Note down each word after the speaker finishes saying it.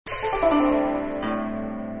Hi,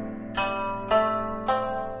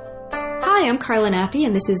 I'm Carla Nappi,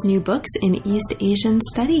 and this is New Books in East Asian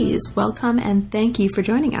Studies. Welcome, and thank you for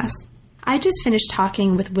joining us. I just finished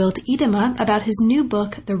talking with Wilt Idema about his new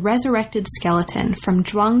book, The Resurrected Skeleton, From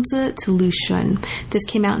Zhuangzi to Lu Xun. This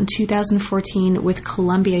came out in 2014 with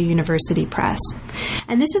Columbia University Press.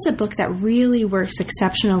 And this is a book that really works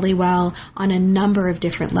exceptionally well on a number of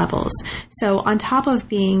different levels. So on top of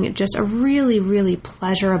being just a really, really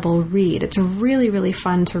pleasurable read, it's really, really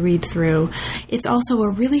fun to read through. It's also a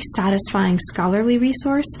really satisfying scholarly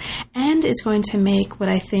resource, and is going to make what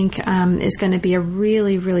I think is going to be a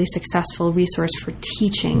really, really successful resource for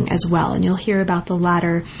teaching as well, and you'll hear about the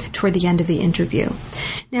latter toward the end of the interview.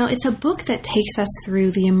 Now, it's a book that takes us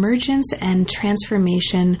through the emergence and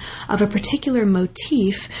transformation of a particular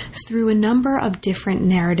motif through a number of different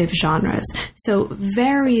narrative genres. So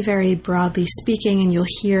very, very broadly speaking, and you'll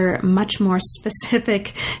hear much more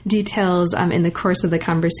specific details in the course of the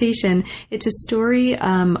conversation, it's a story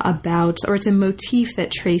it's a motif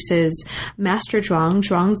that traces Master Zhuang,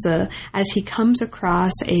 Zhuangzi, as he comes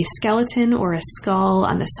across a skeleton or a skull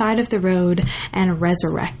on the side of the road and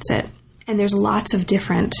resurrects it. And there's lots of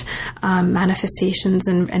different manifestations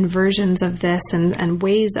and versions of this and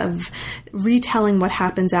ways of retelling what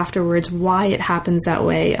happens afterwards, why it happens that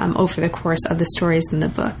way over the course of the stories in the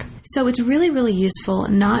book. So it's really, really useful,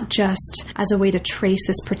 not just as a way to trace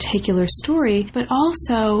this particular story, but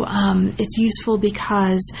also it's useful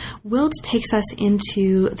because Wilt takes us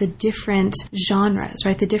into the different genres,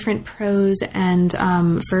 right? The different prose and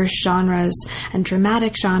verse genres and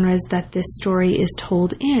dramatic genres that this story is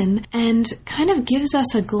told in, and kind of gives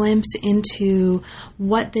us a glimpse into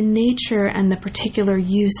what the nature and the particular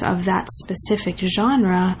use of that specific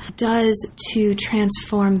genre does to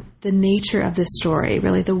transform the nature of the story,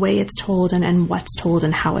 really the way it's told and what's told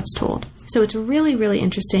and how it's told. So it's really, really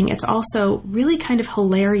interesting. It's also really kind of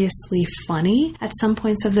hilariously funny at some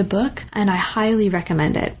points of the book, and I highly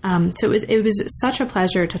recommend it. So it was such a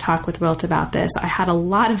pleasure to talk with Wilt about this. I had a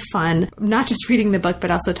lot of fun, not just reading the book,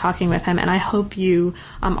 but also talking with him, and I hope you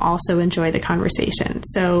also enjoy the conversation.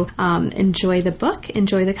 So enjoy the book,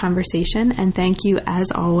 enjoy the conversation, and thank you,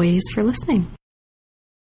 as always, for listening.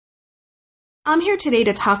 I'm here today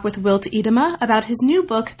to talk with Wilt Idema about his new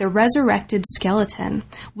book, The Resurrected Skeleton.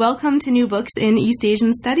 Welcome to New Books in East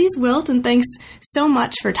Asian Studies, Wilt, and thanks so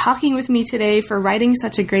much for talking with me today, for writing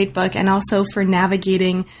such a great book, and also for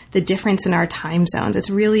navigating the difference in our time zones.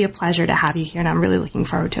 It's really a pleasure to have you here, and I'm really looking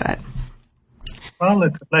forward to it. Well,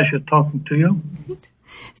 it's a pleasure talking to you.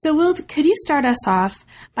 So, Wilt, could you start us off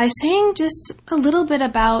by saying just a little bit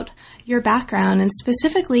about your background, and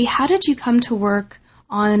specifically, how did you come to work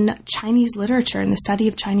on Chinese literature and the study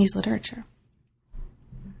of Chinese literature?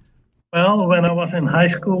 Well, when I was in high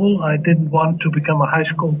school, I didn't want to become a high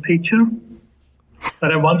school teacher,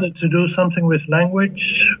 but I wanted to do something with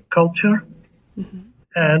language, culture. Mm-hmm.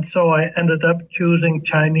 And so I ended up choosing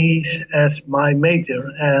Chinese as my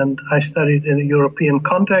major, and I studied in a European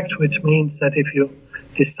context, which means that if you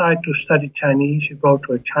decide to study Chinese, you go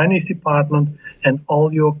to a Chinese department and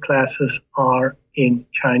all your classes are in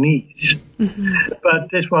Chinese. Mm-hmm.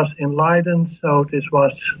 But this was in Leiden, so this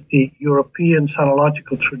was the European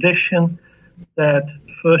phonological tradition that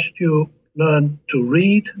first you learn to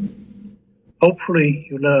read, hopefully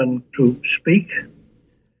you learn to speak,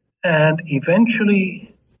 and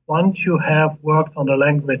eventually, once you have worked on the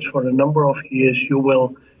language for a number of years, you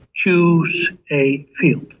will choose a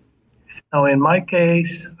field. Now, in my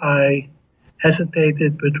case, I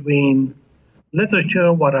hesitated between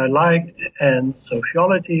literature, what I liked, and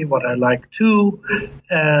sociology, what I liked too.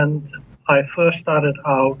 And I first started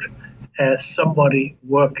out as somebody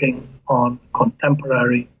working on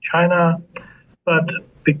contemporary China. But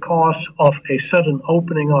because of a sudden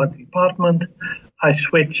opening of the department, I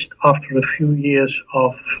switched after a few years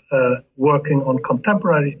of working on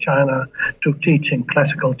contemporary China to teaching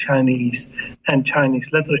classical Chinese and Chinese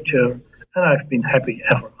literature. And I've been happy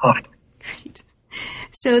ever after. Great.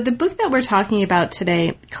 So the book that we're talking about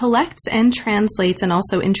today collects and translates and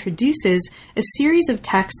also introduces a series of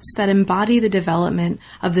texts that embody the development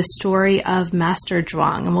of the story of Master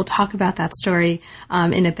Zhuang. And we'll talk about that story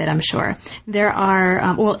in a bit, I'm sure. There are,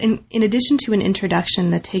 in addition to an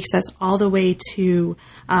introduction that takes us all the way to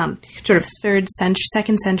sort of 2nd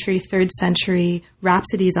century, 3rd century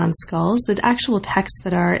Rhapsodies on Skulls, the actual texts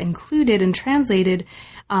that are included and translated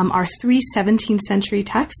are 3 17th century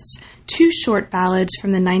texts, 2 short ballads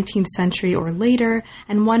from the 19th century or later,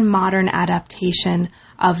 and 1 modern adaptation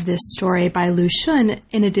of this story by Lu Xun,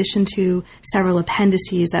 in addition to several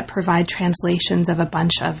appendices that provide translations of a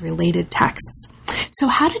bunch of related texts. So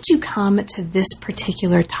how did you come to this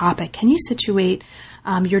particular topic? Can you situate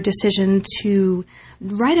your decision to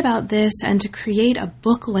write about this and to create a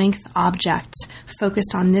book-length object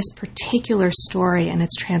focused on this particular story and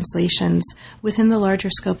its translations within the larger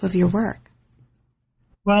scope of your work?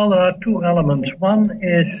 Well, there are two elements. One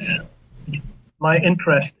is my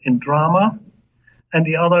interest in drama, and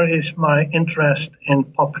the other is my interest in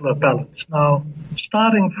popular ballads. Now,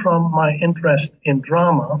 starting from my interest in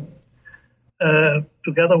drama,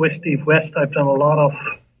 together with Steve West, I've done a lot of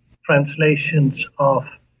translations of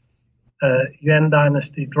Yuan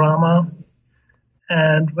Dynasty drama.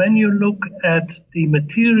 And when you look at the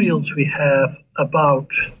materials we have about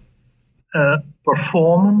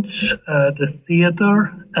performance, the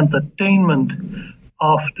theater, entertainment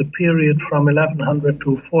of the period from 1100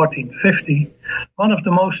 to 1450, one of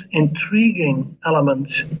the most intriguing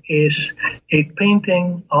elements is a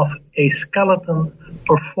painting of a skeleton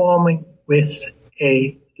performing with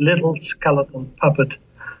a little skeleton puppet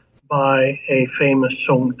by a famous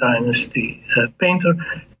Song Dynasty painter.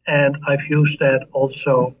 And I've used that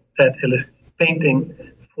also, that painting,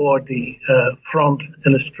 for the front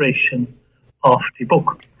illustration of the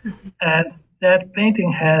book. Mm-hmm. And that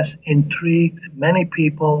painting has intrigued many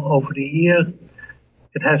people over the years.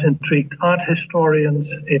 It has intrigued art historians.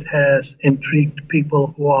 It has intrigued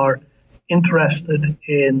people who are interested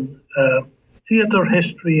in theater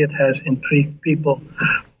history. It has intrigued people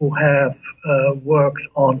who have worked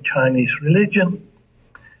on Chinese religion.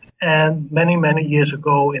 And many, many years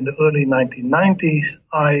ago, in the early 1990s,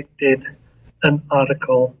 I did an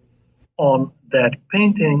article on that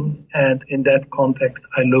painting, and in that context,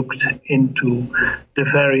 I looked into the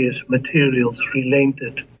various materials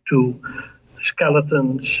related to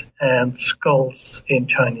skeletons and skulls in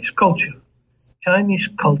Chinese culture. Chinese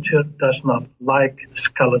culture does not like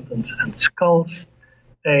skeletons and skulls.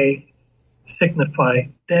 They signify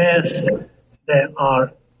death. They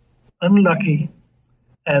are unlucky,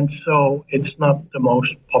 and so it's not the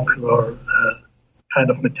most popular kind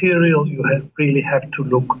of material. You really have to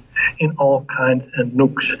look in all kinds and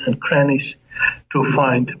nooks and crannies to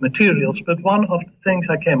find materials. But one of the things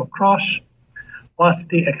I came across was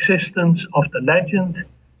the existence of the legend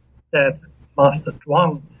that Master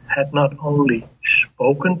Zhuang had not only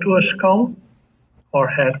spoken to a skull or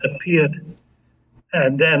had appeared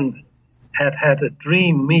and then had a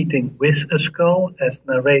dream meeting with a skull, as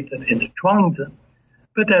narrated in the Zhuangzi,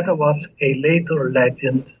 but that there was a later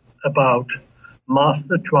legend about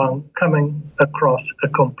Master Zhuang coming across a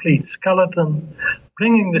complete skeleton,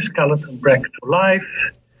 bringing the skeleton back to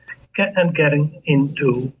life, and getting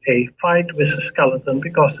into a fight with the skeleton,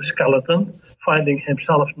 because the skeleton, finding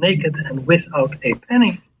himself naked and without a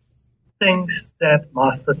penny, thinks that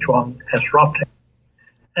Master Zhuang has robbed him,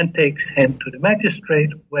 and takes him to the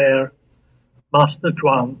magistrate, where Master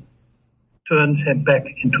Zhuang turns him back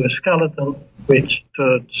into a skeleton, which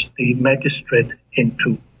turns the magistrate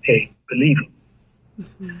into a believer.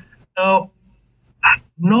 Mm-hmm. Now,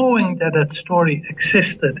 knowing that story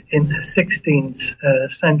existed in the 16th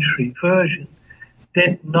century version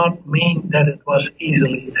did not mean that it was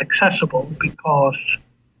easily accessible, because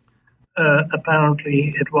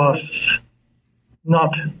apparently it was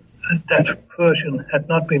not, that version had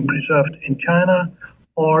not been preserved in China,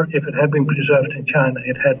 or if it had been preserved in China,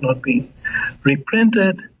 it had not been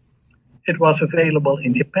reprinted. It was available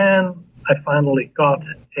in Japan. I finally got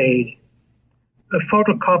a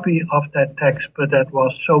photocopy of that text, but that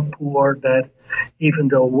was so poor that even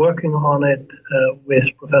though working on it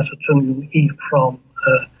with Professor Chun Yi from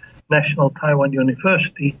National Taiwan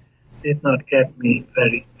University did not get me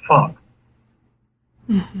very far.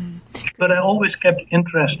 Mm-hmm. But I always kept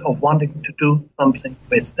interest of wanting to do something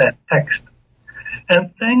with that text.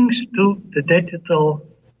 And thanks to the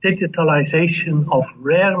digitalization of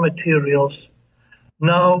rare materials,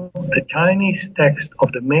 now the Chinese text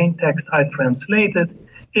of the main text I translated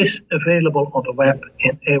is available on the web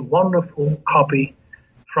in a wonderful copy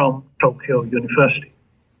from Tokyo University.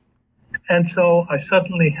 And so I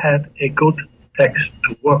suddenly had a good text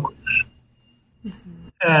to work with. Mm-hmm.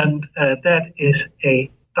 And that is a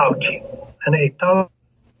Taoqing. And a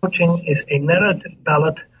Taoqing is a narrative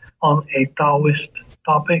ballad on a Taoist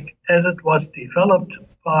topic, as it was developed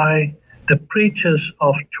by the preachers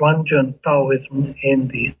of Zhuangzi Taoism in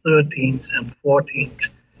the 13th and 14th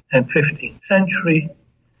and 15th century.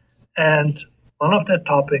 And one of the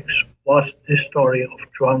topics was the story of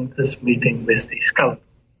Zhuangzi's meeting with the skeleton.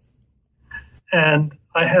 And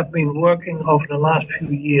I have been working over the last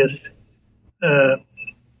few years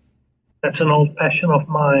That's an old passion of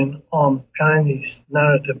mine on Chinese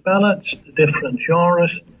narrative ballads, the different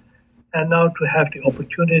genres. And now to have the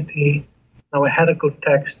opportunity, now I had a good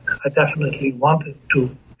text, I definitely wanted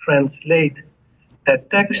to translate that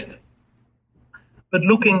text. But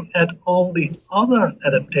looking at all the other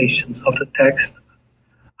adaptations of the text,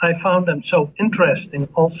 I found them so interesting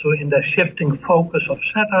also in their shifting focus of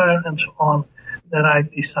satire and so on, that I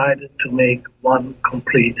decided to make one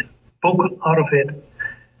complete book out of it.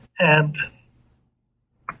 And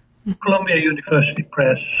Columbia University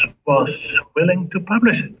Press was willing to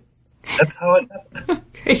publish it. That's how it happened.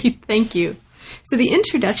 Great, thank you. So the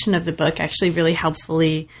introduction of the book actually really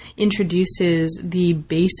helpfully introduces the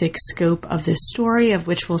basic scope of this story, of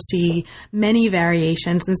which we'll see many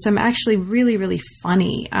variations and some actually really, really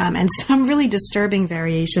funny and some really disturbing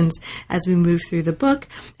variations as we move through the book.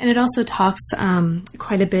 And it also talks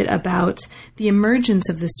quite a bit about the emergence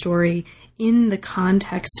of the story in the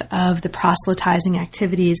context of the proselytizing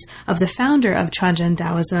activities of the founder of Chuanzhen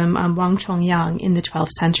Taoism, Wang Chongyang, in the 12th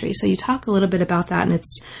century. So you talk a little bit about that, and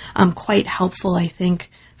it's quite helpful, I think,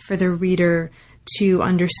 for the reader to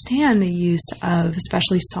understand the use of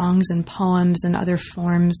especially songs and poems and other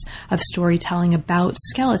forms of storytelling about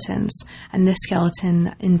skeletons, and this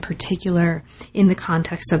skeleton in particular in the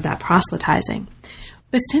context of that proselytizing.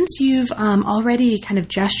 But since you've already kind of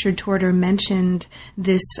gestured toward or mentioned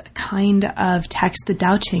this kind of text, the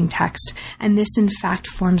Daoqing text, and this in fact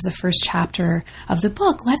forms the first chapter of the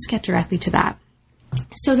book, let's get directly to that.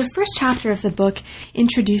 So the first chapter of the book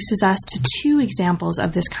introduces us to two examples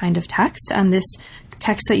of this kind of text, and this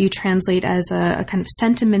text that you translate as a kind of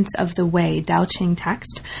sentiments of the way, Daoqing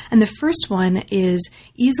text. And the first one is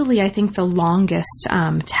easily, I think, the longest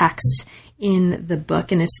text in the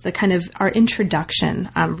book, and it's the kind of our introduction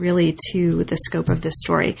really to the scope of this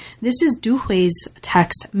story. This is Du Hui's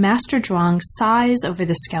text, Master Zhuang Sighs Over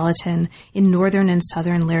the Skeleton in Northern and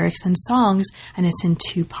Southern Lyrics and Songs, and it's in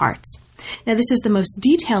two parts. Now, this is the most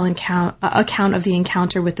detailed account of the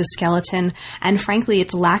encounter with the skeleton, and frankly,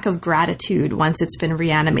 its lack of gratitude once it's been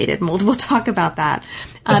reanimated. We'll talk about that.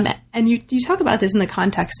 And you talk about this in the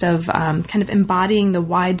context of kind of embodying the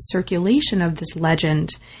wide circulation of this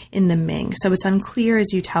legend in the Ming. So it's unclear,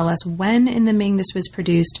 as you tell us, when in the Ming this was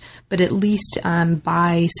produced, but at least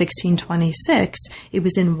by 1626, it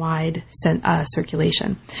was in wide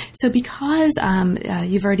circulation. So because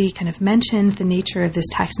you've already kind of mentioned the nature of this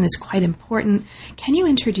text, and it's quite important, can you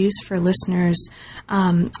introduce for listeners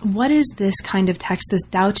what is this kind of text, this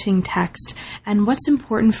Daoqing text, and what's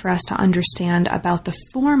important for us to understand about the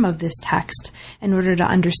form of this text in order to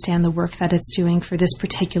understand the work that it's doing for this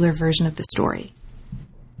particular version of the story?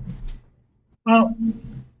 Well,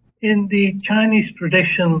 in the Chinese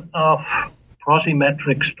tradition of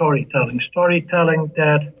prosymmetric storytelling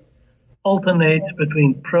that alternates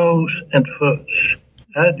between prose and verse,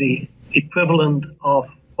 the equivalent of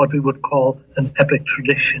what we would call an epic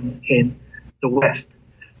tradition in the West,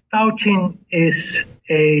 Daoqing is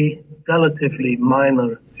a relatively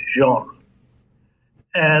minor genre.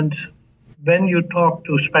 And when you talk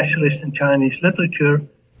to specialists in Chinese literature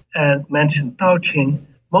and mention Daoqing,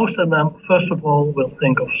 most of them, first of all, will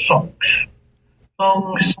think of songs.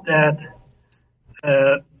 Songs that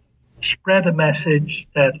spread a message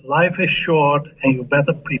that life is short and you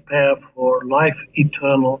better prepare for life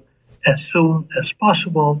eternal as soon as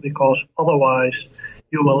possible, because otherwise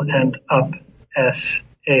you will end up as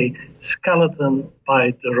a skeleton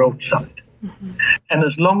by the roadside. Mm-hmm. And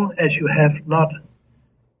as long as you have not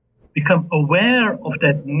become aware of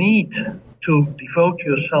that need to devote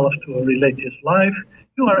yourself to a religious life,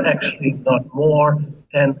 you are actually not more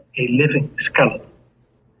than a living skeleton.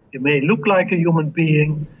 You may look like a human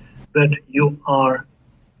being, but you are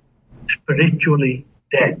spiritually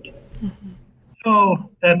dead. Mm-hmm. So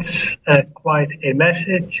that's quite a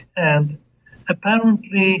message, and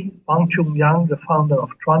apparently Wang Chongyang, the founder of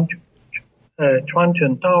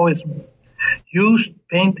Chuanzhen Taoism, used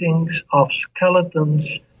paintings of skeletons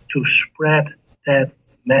to spread that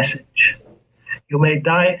message. You may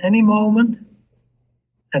die any moment,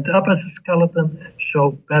 end up as a skeleton,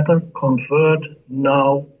 so better convert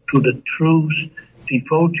now to the truth,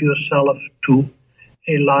 devote yourself to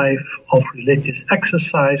a life of religious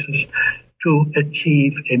exercises to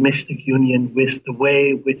achieve a mystic union with the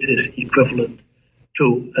way, which is equivalent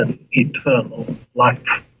to an eternal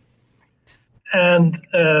life. And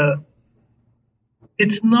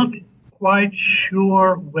it's not quite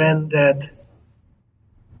sure when that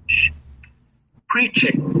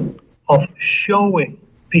preaching of showing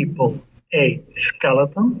people a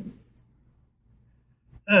skeleton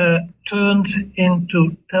turns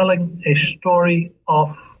into telling a story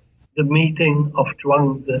of the meeting of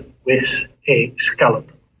Zhuangzi with a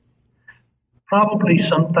skeleton. Probably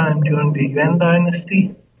sometime during the Yuan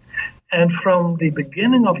dynasty. And from the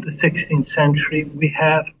beginning of the 16th century, we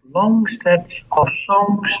have long sets of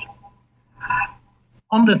songs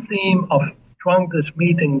on the theme of Zhuangzi's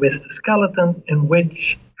meeting with the skeleton, in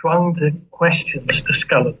which Zhuangzi questions the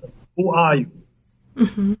skeleton. Who are you?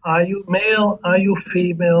 Mm-hmm. Are you male? Are you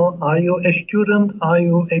female? Are you a student? Are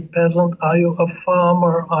you a peasant? Are you a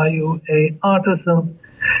farmer? Are you an artisan?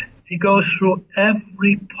 He goes through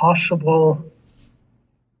every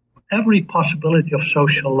possibility of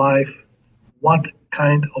social life. What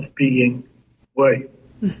kind of being were you?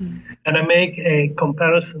 Mm-hmm. And I make a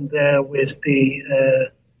comparison there with the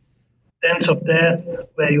Dance of Death,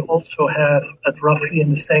 where you also have, at roughly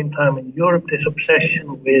in the same time in Europe, this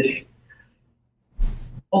obsession with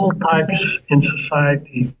all types in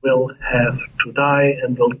society will have to die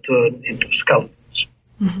and will turn into skeletons.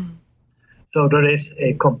 Mm-hmm. So there is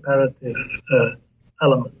a comparative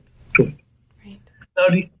element to it. Right. Now,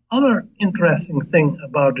 the other interesting thing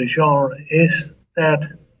about the genre is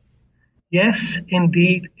that, yes,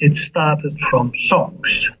 indeed, it started from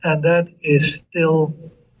songs, and that is still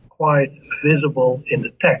quite visible in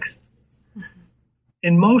the text. Mm-hmm.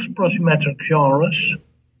 In most prosymmetric genres,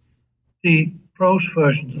 the prose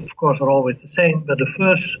versions, of course, are always the same, but the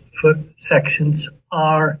first sections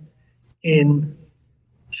are in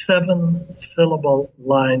 7-syllable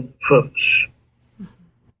line verse. Mm-hmm.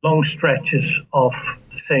 Long stretches of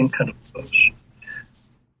the same kind of verse.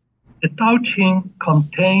 The Tao Ching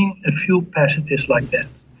contain a few passages like that,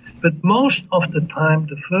 but most of the time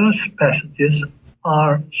the first passages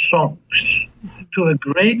are songs to a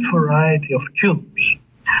great variety of tunes.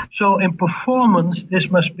 So in performance, this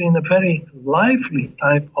must be in a very lively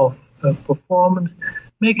type of performance,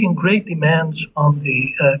 making great demands on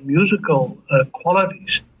the musical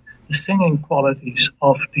qualities, the singing qualities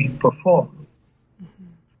of the performer.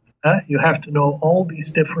 You have to know all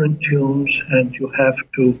these different tunes, and you have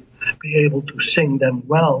to be able to sing them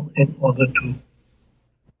well in order to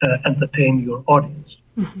entertain your audience.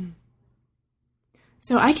 Mm-hmm.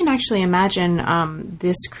 So I can actually imagine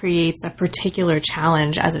this creates a particular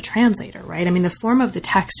challenge as a translator, right? I mean, the form of the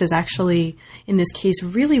text is actually, in this case,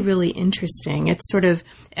 really, really interesting. It's sort of,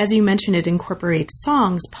 as you mentioned, it incorporates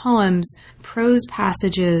songs, poems, prose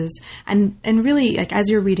passages, and really, like, as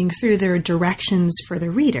you're reading through, there are directions for the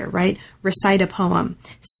reader, right? Recite a poem,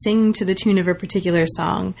 sing to the tune of a particular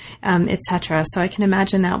song, etc. So I can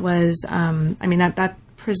imagine that was, that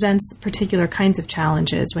presents particular kinds of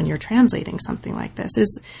challenges when you're translating something like this.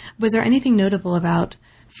 Was there anything notable about,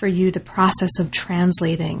 for you, the process of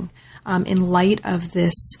translating in light of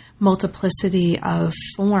this multiplicity of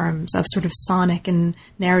forms, of sort of sonic and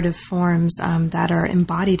narrative forms that are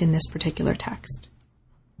embodied in this particular text?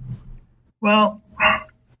 Well,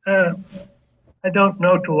 I don't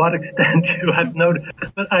know to what extent you have noticed,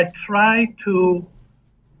 but I try to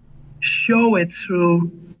show it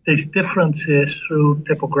through these differences through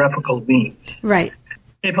typographical means. Right.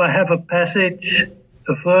 If I have a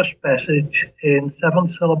verse passage in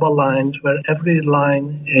 7-syllable lines where every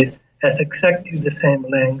line has exactly the same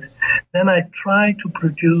length, then I try to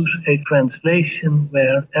produce a translation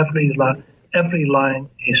where every line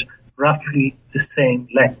is roughly the same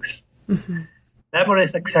length. Mm-hmm. Never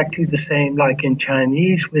is exactly the same, like in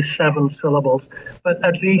Chinese with 7 syllables, but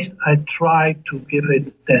at least I try to give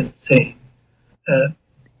it that same.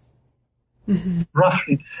 Mm-hmm.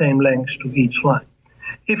 Roughly the same length to each line.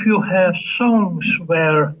 If you have songs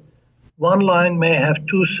where one line may have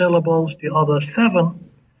 2 syllables, the other 7,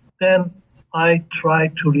 then I try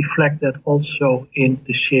to reflect that also in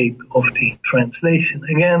the shape of the translation.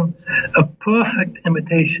 Again, a perfect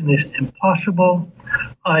imitation is impossible.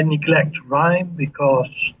 I neglect rhyme because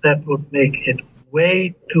that would make it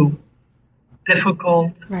way too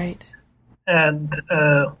difficult. Right. And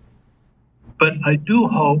but I do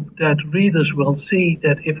hope that readers will see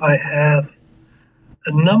that if I have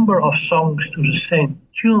a number of songs to the same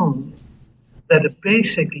tune, that the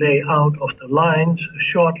basic layout of the lines, a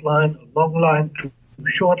short line, a long line, 2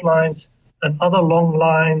 short lines, another long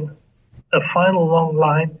line, a final long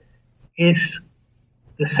line, is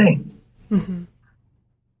the same. Mm-hmm.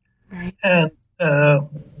 Right. And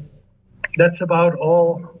that's about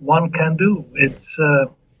all one can do. It's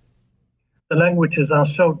the languages are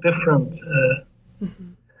so different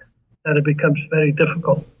that it becomes very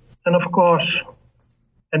difficult. And of course,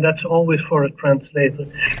 and that's always for a translator,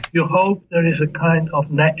 you hope there is a kind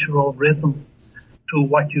of natural rhythm to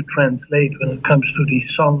what you translate when it comes to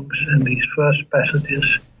these songs and these verse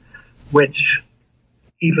passages, which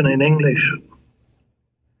even in English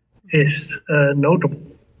is notable.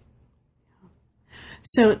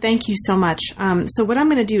 So thank you so much. So what I'm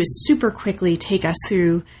going to do is super quickly take us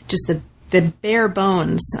through just the bare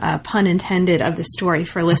bones, pun intended, of the story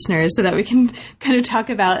for listeners so that we can kind of talk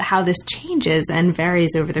about how this changes and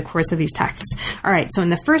varies over the course of these texts. All right, so in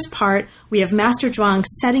the first part, we have Master Zhuang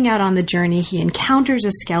setting out on the journey. He encounters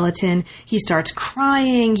a skeleton. He starts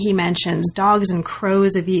crying. He mentions dogs and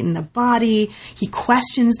crows have eaten the body. He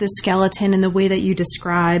questions the skeleton in the way that you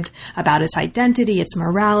described about its identity, its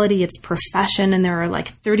morality, its profession, and there are like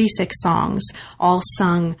 36 songs all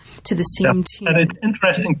sung to the same tune. And it's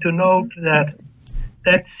interesting to note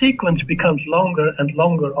that sequence becomes longer and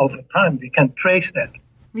longer over time. We can trace that.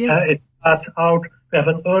 Really? It starts out, we have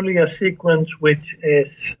an earlier sequence which is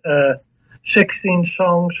 16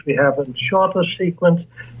 songs. We have a shorter sequence.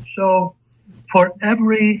 So for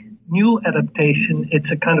every new adaptation,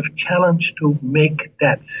 it's a kind of challenge to make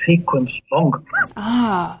that sequence longer.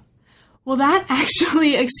 Well, that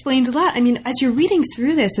actually explains a lot. I mean, as you're reading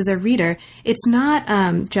through this as a reader, it's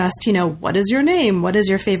not just, what is your name? What is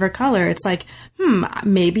your favorite color? It's like,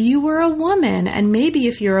 maybe you were a woman. And maybe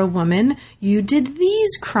if you're a woman, you did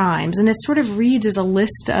these crimes. And it sort of reads as a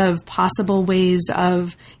list of possible ways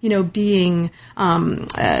of, being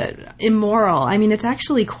immoral. I mean, it's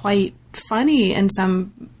actually quite funny in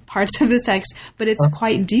some parts of this text, but it's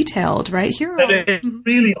quite detailed, right? Here, it's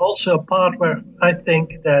really also a part where I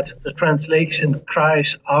think that the translation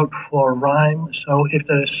cries out for rhyme. So if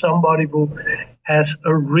there is somebody who has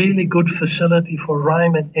a really good facility for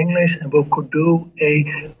rhyme in English and who could do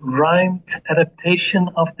a rhymed adaptation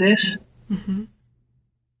of this,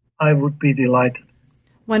 I would be delighted.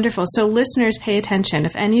 Wonderful. So listeners, pay attention.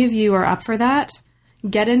 If any of you are up for that,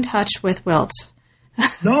 get in touch with Wilt.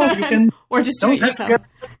 No, you can. Or just do it yourself. Get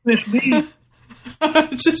with me.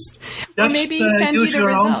 Or maybe send you the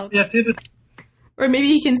result. Or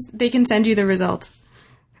maybe they can send you the result.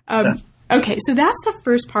 Okay, so that's the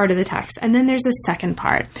first part of the text. And then there's the second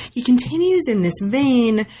part. He continues in this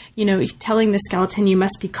vein, telling the skeleton you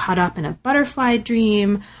must be caught up in a butterfly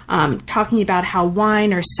dream, talking about how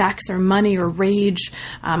wine or sex or money or rage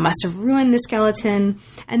must have ruined the skeleton.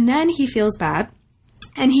 And then he feels bad.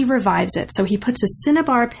 And he revives it. So he puts a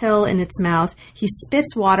cinnabar pill in its mouth. He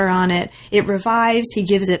spits water on it. It revives. He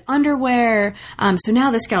gives it underwear. So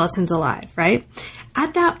now the skeleton's alive, right?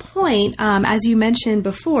 At that point, as you mentioned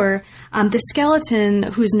before, the skeleton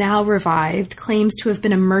who's now revived claims to have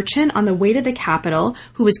been a merchant on the way to the capital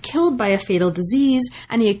who was killed by a fatal disease,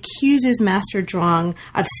 and he accuses Master Zhuang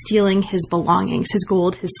of stealing his belongings, his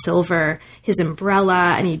gold, his silver, his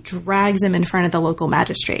umbrella, and he drags him in front of the local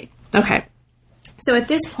magistrate. Okay. So at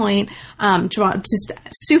this point, just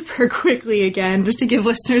super quickly again, just to give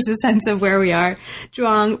listeners a sense of where we are,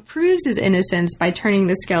 Zhuang proves his innocence by turning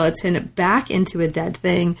the skeleton back into a dead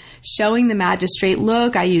thing, showing the magistrate,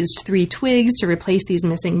 look, I used 3 twigs to replace these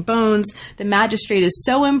missing bones. The magistrate is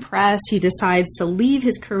so impressed, he decides to leave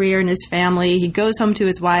his career and his family. He goes home to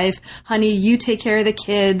his wife, honey, you take care of the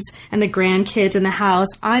kids and the grandkids in the house.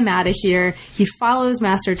 I'm out of here. He follows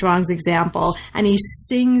Master Zhuang's example, and he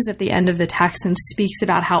sings at the end of the text and speaks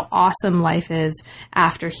about how awesome life is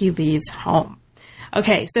after he leaves home.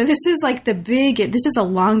 Okay, so this is like this is the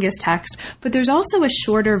longest text, but there's also a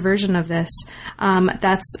shorter version of this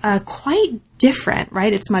that's quite different,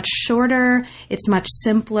 right? It's much shorter, it's much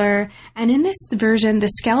simpler, and in this version, the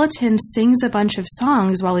skeleton sings a bunch of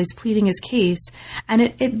songs while he's pleading his case, and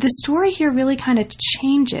the story here really kind of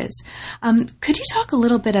changes. Could you talk a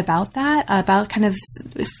little bit about that, about kind of,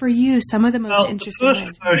 for you, some of the most interesting ways? The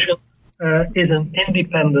first version is an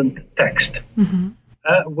independent text,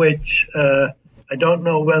 which I don't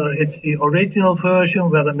know whether it's the original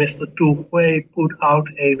version, whether Mr. Tu Hui put out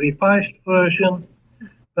a revised version,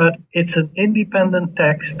 but it's an independent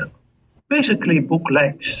text, basically book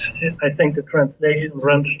length. I think the translation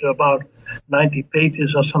runs to about 90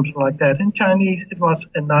 pages or something like that. In Chinese, it was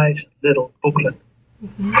a nice little booklet.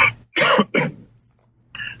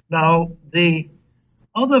 Now, the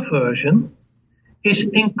other version is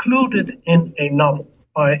included in a novel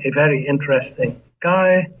by a very interesting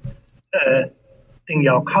guy, Ding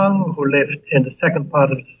Yaokang, who lived in the second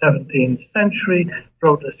part of the 17th century,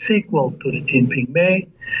 wrote a sequel to the Jinping Mei,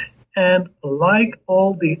 and like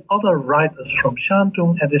all the other writers from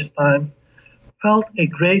Shantung at this time, felt a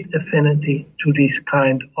great affinity to these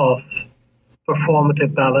kind of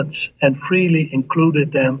performative ballads and freely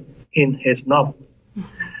included them in his novel.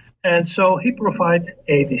 And so he provides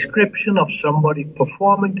a description of somebody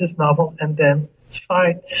performing this novel and then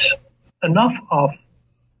cites enough of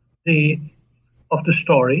the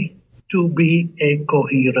story to be a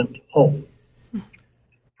coherent whole.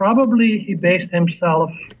 Probably he based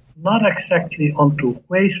himself not exactly onto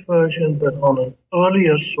Hui's version, but on an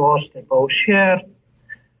earlier source they both shared.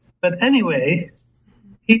 But anyway,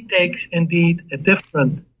 he takes indeed a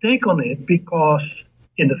different take on it, because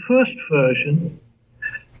in the first version,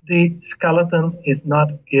 the skeleton is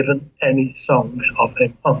not given any songs of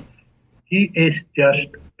him own. He is just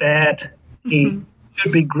bad. He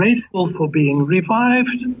should be grateful for being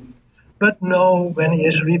revived, but no, when he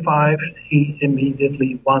is revived, he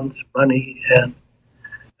immediately wants money, and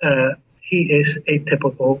he is a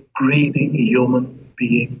typical greedy human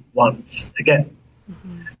being once again.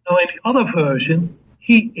 Now, in the other version,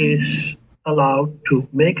 he is allowed to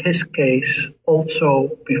make his case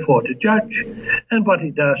also before the judge, and what he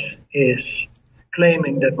does is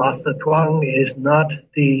claiming that Master Zhuang is not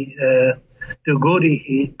the goody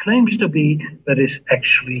he claims to be, but is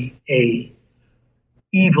actually a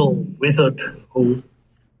evil wizard who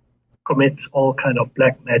commits all kind of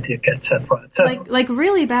black magic, etc., etc. Like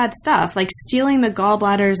really bad stuff, like stealing the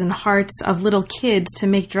gallbladders and hearts of little kids to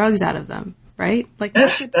make drugs out of them. Right? Like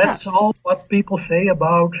yes, that's all what people say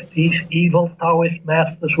about these evil Taoist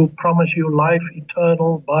masters who promise you life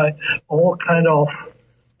eternal by all kind of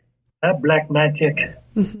black magic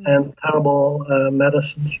and terrible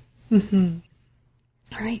medicines.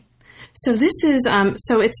 Right. So this is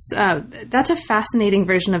that's a fascinating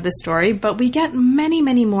version of the story, but we get many,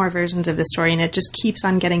 many more versions of the story, and it just keeps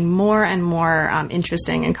on getting more and more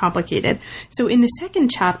interesting and complicated. So in the second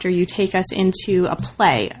chapter, you take us into a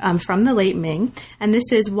play from the late Ming, and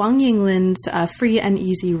this is Wang Yinglin's Free and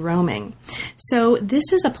Easy Roaming. So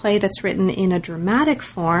this is a play that's written in a dramatic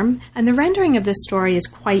form, and the rendering of this story is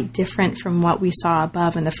quite different from what we saw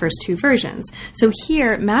above in the first two versions. So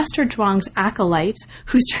here, Master Zhuang's acolyte,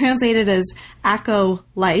 who's translated as Acco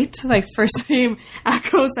Light, like first name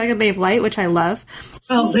Acco, second name Light, which I love.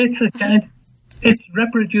 Well, it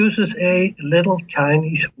reproduces a little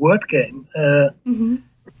Chinese word game. In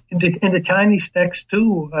the Chinese text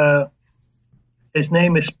too, his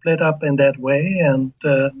name is split up in that way, and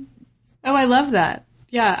oh, I love that.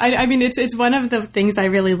 Yeah, I mean, it's one of the things I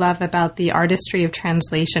really love about the artistry of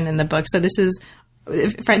translation in the book. So this is,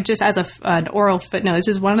 just as an oral footnote, this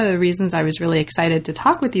is one of the reasons I was really excited to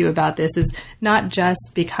talk with you about this, is not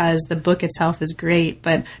just because the book itself is great,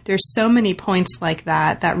 but there's so many points like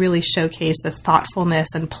that really showcase the thoughtfulness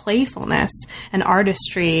and playfulness and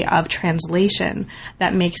artistry of translation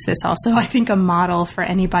that makes this also, I think, a model for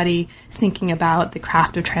anybody thinking about the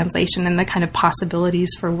craft of translation and the kind of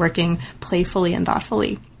possibilities for working playfully and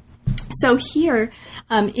thoughtfully. So here,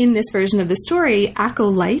 in this version of the story,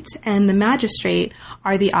 acolyte and the magistrate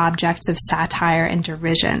are the objects of satire and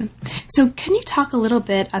derision. So can you talk a little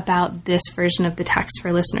bit about this version of the text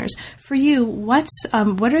for listeners? For you, what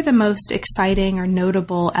are the most exciting or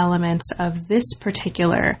notable elements of this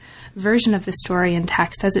particular version of the story and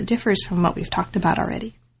text as it differs from what we've talked about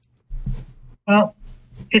already? Well,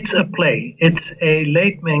 it's a play. It's a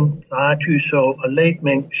late Ming, so a late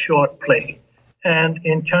Ming short play. And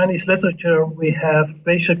in Chinese literature, we have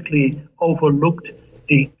basically overlooked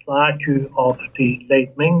the Laju of the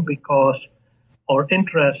late Ming because our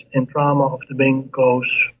interest in drama of the Ming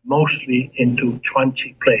goes mostly into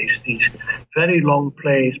Zhuangzi plays, these very long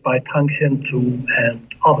plays by Tang Xianzu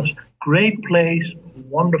and others. Great plays,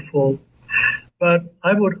 wonderful. But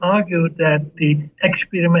I would argue that the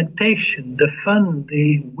experimentation, the fun,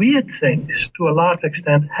 the weird things, to a large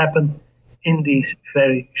extent, happen in these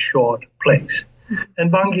very short plays.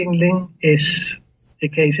 And Wang Yingling is a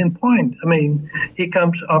case in point. I mean, he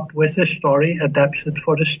comes up with a story, adapts it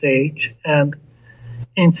for the stage, and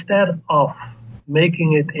instead of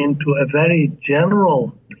making it into a very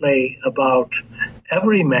general play about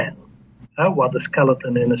every man, what a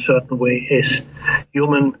skeleton in a certain way is,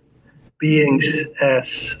 human beings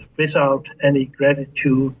as without any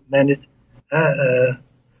gratitude,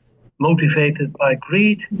 motivated by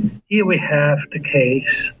greed, here we have the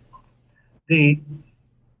case. The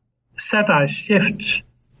satire shifts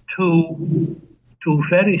to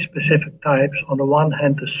very specific types. On the one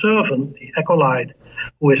hand, the servant, the acolyte,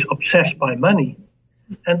 who is obsessed by money,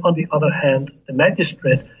 and on the other hand, the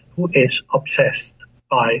magistrate, who is obsessed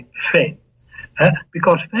by fame.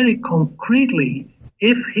 Because very concretely,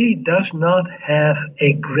 if he does not have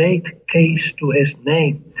a great case to his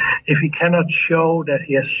name, if he cannot show that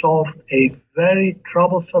he has solved a very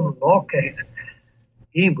troublesome law case,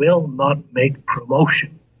 he will not make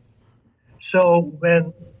promotion. So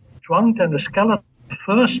when Zhuang and the skeleton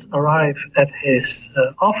first arrive at his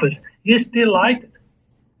office, he is delighted.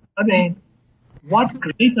 I mean, what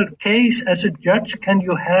greater case as a judge can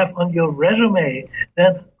you have on your resume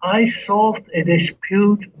than I solved a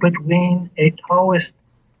dispute between a Taoist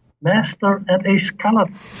master and a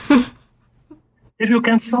skeleton. If you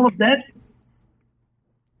can solve that,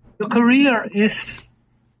 your career is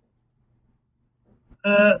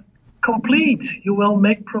complete. You will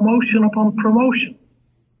make promotion upon promotion.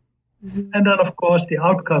 Mm-hmm. And then, of course, the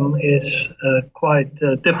outcome is quite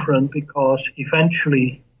different, because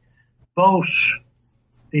eventually both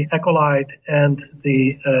the acolyte and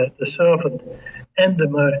the servant and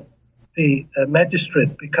the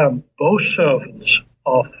magistrate become both servants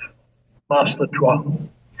of Master Zhuang,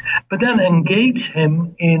 but then engage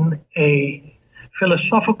him in a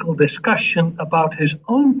philosophical discussion about his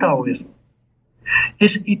own Taoism.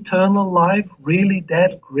 Is eternal life really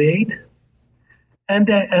that great? And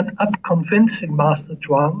they end up convincing Master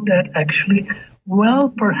Zhuang that actually, well,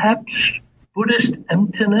 perhaps Buddhist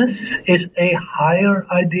emptiness is a higher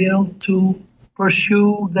ideal to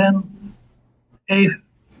pursue than a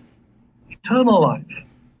eternal life.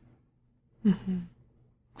 Mm-hmm.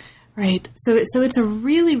 Right. So it's a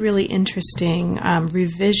really, really interesting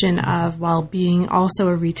revision of, while being also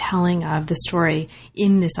a retelling of the story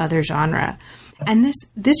in this other genre. And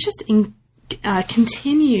this just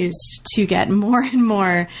continues to get more and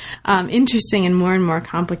more interesting and more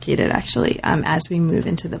complicated, actually, as we move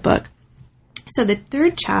into the book. So the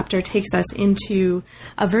third chapter takes us into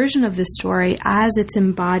a version of the story as it's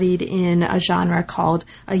embodied in a genre called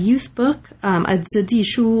a youth book, a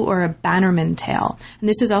zidishu, or a bannerman tale. And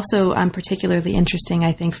this is also particularly interesting,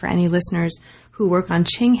 I think, for any listeners who work on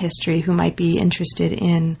Qing history who might be interested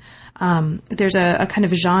in. There's a kind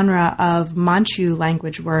of genre of Manchu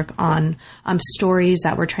language work on stories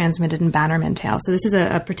that were transmitted in bannerman tales. So this is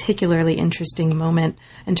a particularly interesting moment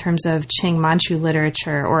in terms of Qing Manchu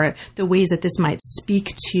literature, or the ways that this might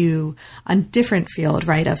speak to a different field,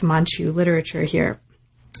 right, of Manchu literature here.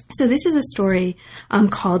 So this is a story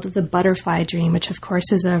called The Butterfly Dream, which of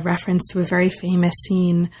course is a reference to a very famous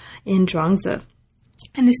scene in Zhuangzi.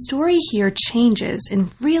 And the story here changes in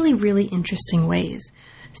really, really interesting ways.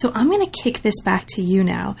 So I'm going to kick this back to you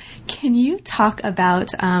now. Can you talk about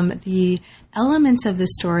the elements of the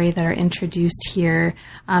story that are introduced here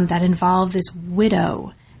that involve this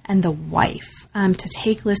widow and the wife, to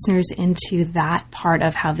take listeners into that part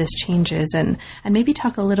of how this changes, and maybe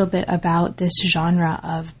talk a little bit about this genre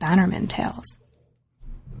of bannerman tales?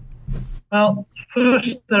 Well,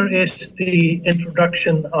 first there is the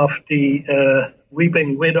introduction of the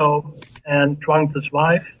weeping widow and Zhuangzi's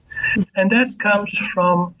wife. And that comes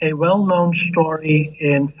from a well-known story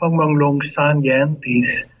in Fengmenglong Sanyan,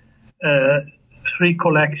 these 3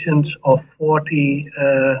 collections of 40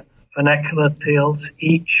 vernacular tales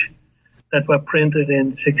each, that were printed in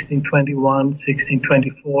 1621,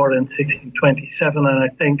 1624, and 1627. And I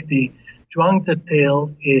think the Zhuangzi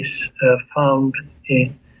tale is found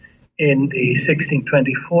in the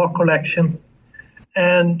 1624 collection.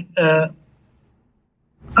 And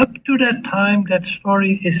up to that time, that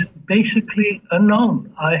story is basically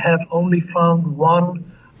unknown. I have only found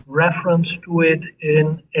one reference to it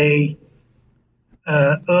in a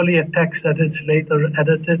earlier text that is later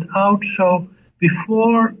edited out. So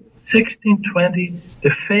before 1620,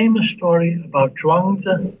 the famous story about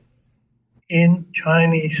Zhuangzi in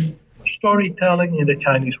Chinese storytelling in the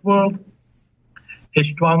Chinese world is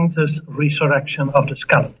Zhuangzi's Resurrection of the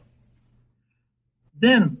Skeleton.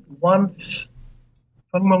 Then, once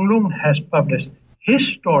Fengmenglong has published his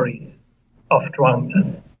story of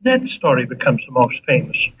Zhuangzi, that story becomes the most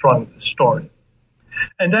famous Zhuangzi story.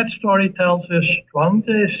 And that story tells us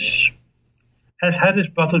Zhuangzi has had his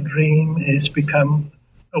butter dream, is become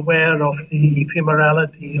aware of the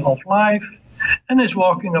ephemerality of life, and is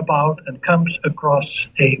walking about and comes across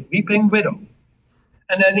a weeping widow.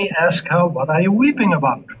 And then he asks her, "What are you weeping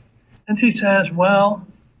about?" And she says, "Well,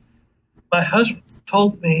 my husband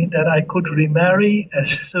told me that I could remarry as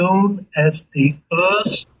soon as the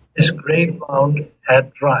earth, his grave mound,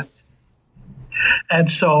 had dried. And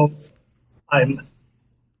so I'm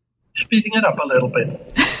speeding it up a little bit."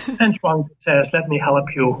 And Zhuang says, "Let me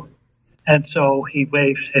help you." And so he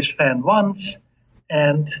waves his fan once,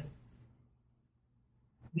 and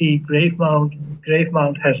the grave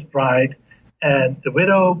mound has dried, and the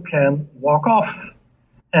widow can walk off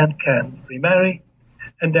and can remarry.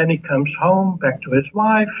 And then he comes home back to his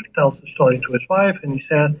wife, tells the story to his wife, and he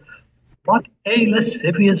says, "What a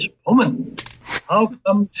lascivious woman! How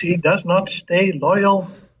come she does not stay loyal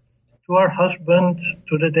to her husband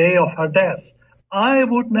to the day of her death? I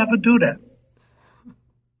would never do that."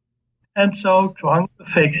 And so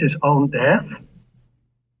Zhuangzi fakes his own death.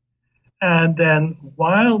 And then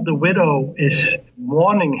while the widow is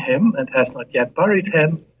mourning him and has not yet buried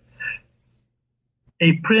him,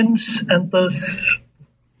 a prince enters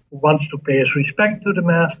who wants to pay his respect to the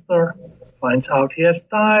master, finds out he has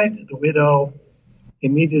died. The widow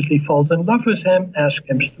immediately falls in love with him, asks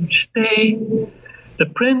him to stay. The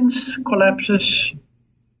prince collapses.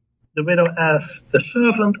 The widow asks the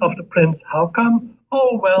servant of the prince, how come?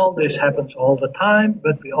 Oh, well, this happens all the time,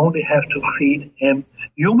 but we only have to feed him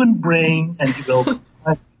human brain and he will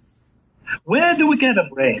die. Where do we get a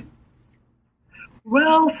brain?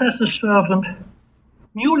 Well, says the servant,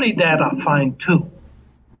 newly dead are fine too.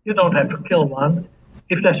 You don't have to kill one.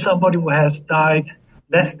 If there's somebody who has died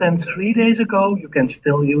less than 3 days ago, you can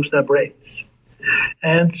still use their brains.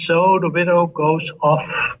 And so the widow goes off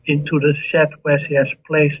into the shed where she has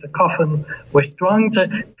placed the coffin with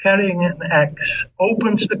Zhuangzi carrying an axe,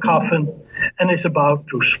 opens the coffin and is about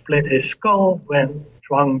to split his skull when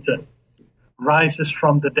Zhuangzi rises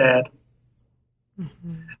from the dead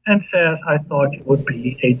and says, I thought you would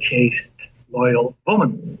be a chaste, loyal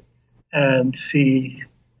woman. And she,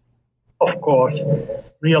 of course,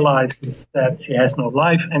 realizes that she has no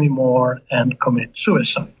life anymore and commits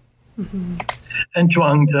suicide. And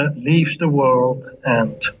Zhuangzi leaves the world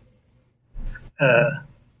and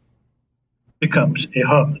becomes a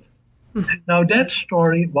hermit. Now that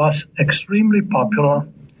story was extremely popular.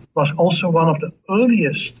 It was also one of the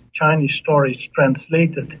earliest Chinese stories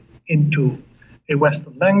translated into a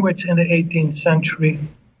Western language in the 18th century.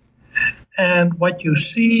 And what you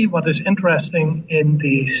see, what is interesting in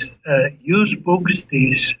these used books,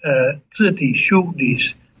 these Zhi Shu,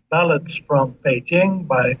 these ballads from Beijing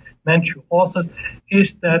by Manchu authors,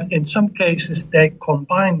 is that in some cases they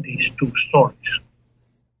combine these two stories.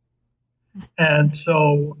 And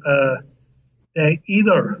so they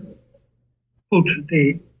either put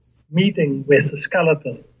the meeting with the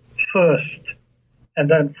skeleton first and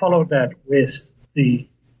then follow that with the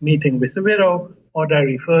meeting with the widow, or they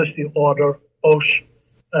reverse the order. Both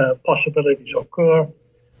possibilities occur,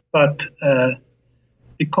 but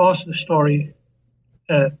because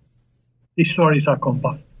these stories are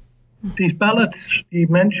combined. These ballads, the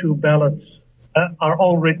Manchu ballads, are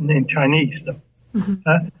all written in Chinese, though.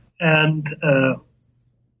 And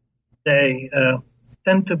they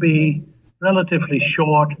tend to be relatively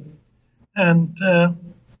short and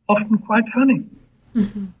often quite funny.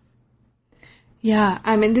 Yeah,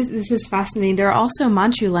 I mean, this is fascinating. There are also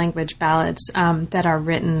Manchu language ballads that are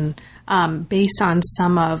written based on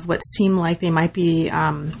some of what seem like they might be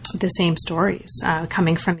the same stories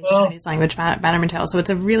coming from these Chinese language Bannerman tales. So it's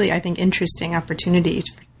a really, I think, interesting opportunity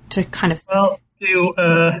to kind of... Well,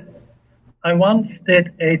 I once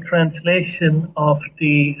did a translation of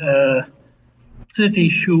the Zhi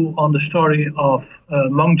Shu on the story of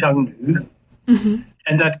Mengjiang Lu,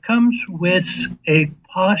 and that comes with a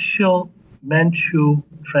partial Manchu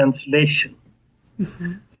translation.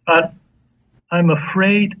 But I'm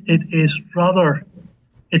afraid it's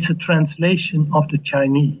a translation of the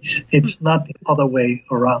Chinese. It's not the other way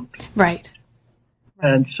around. Right.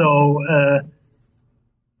 And so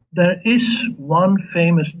there is one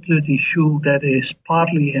famous Zhi Shu that is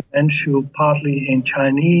partly in Manchu, partly in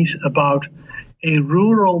Chinese, about a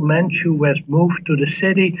rural Manchu who has moved to the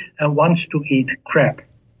city and wants to eat crab.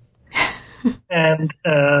 And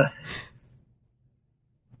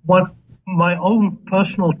what my own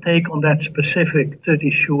personal take on that specific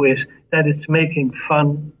Zhi Shu is that it's making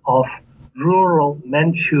fun of rural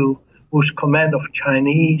Manchu whose command of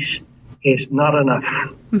Chinese is not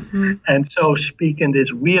enough. And so speak in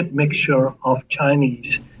this weird mixture of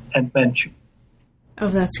Chinese and Manchu. Oh,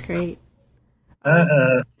 that's great.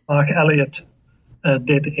 Mark Elliott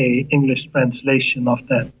did a English translation of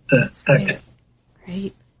that text.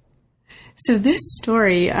 Great. So this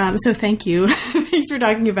story, so thank you. Thanks for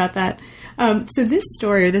talking about that. So this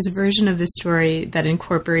story, or this version of the story that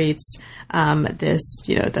incorporates this,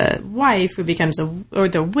 the wife who becomes or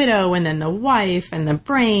the widow, and then the wife and the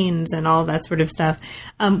brains and all that sort of stuff.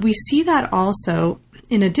 We see that also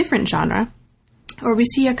in a different genre, or we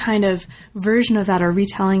see a kind of version of that or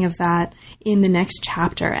retelling of that in the next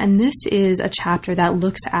chapter. And this is a chapter that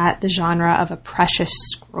looks at the genre of a precious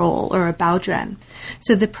scroll, or a baozhuan.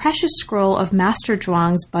 So the precious scroll of Master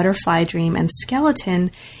Zhuang's Butterfly Dream and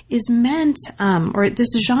Skeleton is meant, or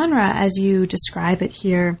this genre as you describe it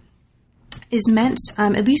here, is meant,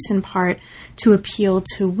 at least in part, to appeal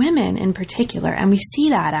to women in particular. And we see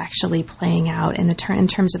that actually playing out in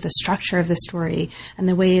terms of the structure of the story and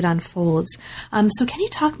the way it unfolds. So can you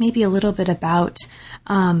talk maybe a little bit about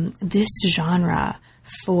this genre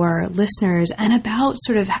for listeners and about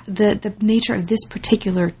sort of the nature of this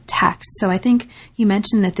particular text. So I think you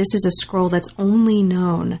mentioned that this is a scroll that's only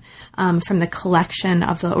known from the collection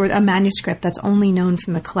of or a manuscript that's only known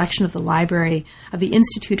from the collection of the Library of the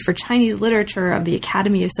Institute for Chinese Literature of the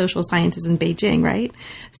Academy of Social Sciences in Beijing, right?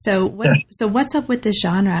 So what's up with this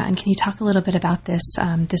genre, and can you talk a little bit about this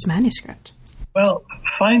manuscript? Well,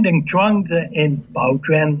 finding Zhuangzi in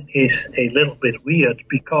Baojuan is a little bit weird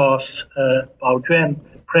because Baojuan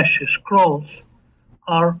precious scrolls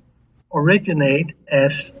originate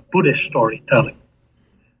as Buddhist storytelling.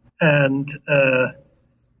 And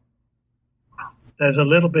there's a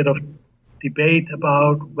little bit of debate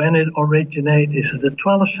about when it originated. Is it the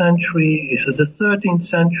 12th century? Is it the 13th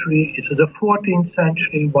century? Is it the 14th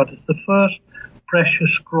century? What is the first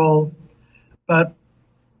precious scroll? But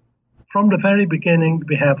from the very beginning,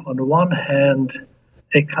 we have on the one hand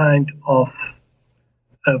a kind of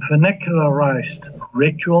a vernacularized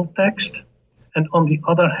ritual text, and on the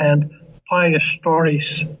other hand, pious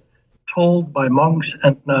stories told by monks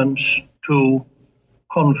and nuns to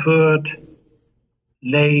convert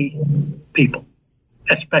lay people,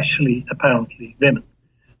 especially apparently women.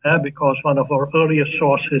 Because one of our earlier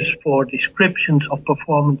sources for descriptions of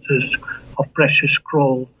performances of precious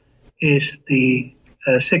scroll is the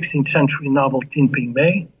 16th century novel Tin Ping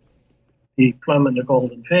Mei, The Plum and the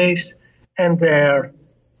Golden Vase, and there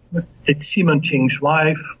it's Simon Ching's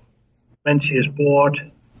wife. When she is bored,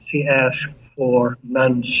 she asks for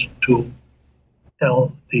nuns to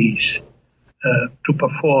tell these, to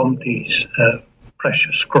perform these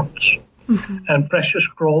precious scrolls. Mm-hmm. And precious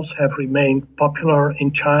scrolls have remained popular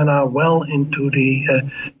in China well into the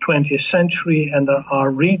 20th century, and there are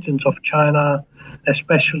regions of China,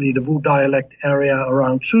 especially the Wu dialect area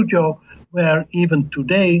around Suzhou, where even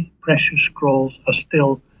today precious scrolls are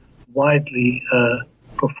still widely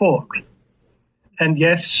performed. And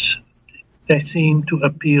yes, they seem to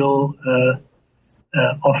appeal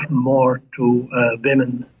often more to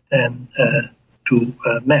women than to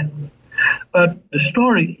men. But the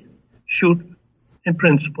story should, in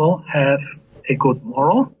principle, have a good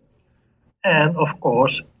moral, and of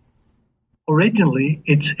course, originally,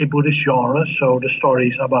 it's a Buddhist genre, so the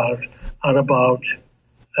stories are about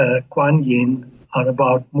Guan Yin, are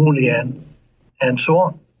about Mu Lian, and so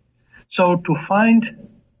on. So to find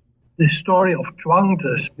the story of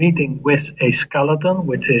Zhuangzi's meeting with a skeleton,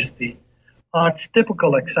 which is the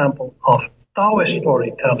archetypical example of Taoist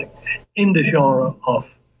storytelling in the genre of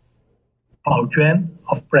Baojuan,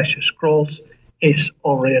 of precious scrolls, is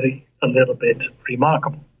already a little bit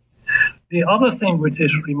remarkable. The other thing which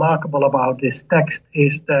is remarkable about this text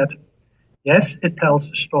is that, yes, it tells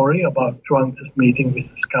a story about Zhuangzi's meeting with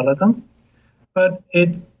the skeleton, but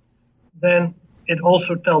it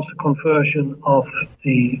also tells the conversion of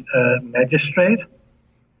the magistrate,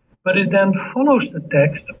 but it then follows the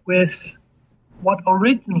text with what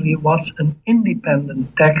originally was an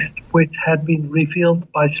independent text which had been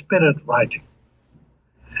revealed by spirit writing,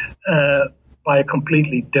 by a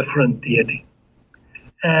completely different deity.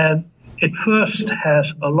 And it first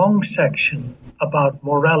has a long section about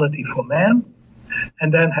morality for man,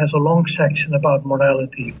 and then has a long section about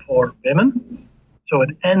morality for women. So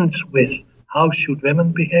it ends with how should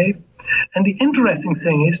women behave. And the interesting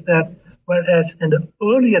thing is that whereas in the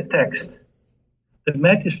earlier text, the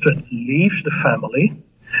magistrate leaves the family,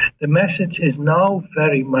 the message is now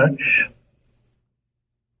very much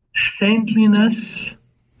saintliness,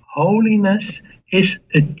 holiness is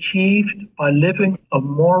achieved by living a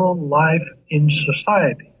moral life in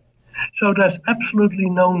society. So there's absolutely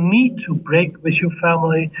no need to break with your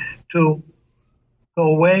family, to go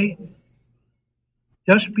away.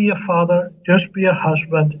 Just be a father, just be a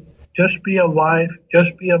husband, just be a wife,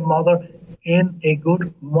 just be a mother in a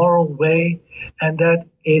good moral way, and that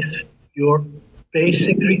is your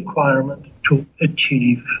basic requirement to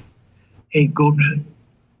achieve a good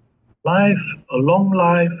life, a long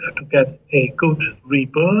life, to get a good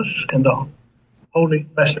rebirth in the holy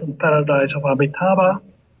Western paradise of Amitabha,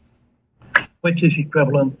 which is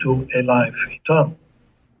equivalent to a life eternal.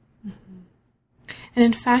 And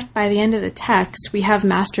in fact, by the end of the text, we have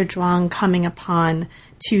Master Zhuang coming upon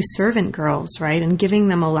two servant girls, right, and giving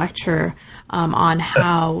them a lecture on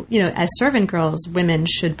how, as servant girls, women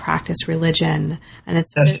should practice religion. And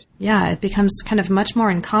it becomes kind of much more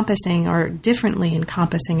encompassing, or differently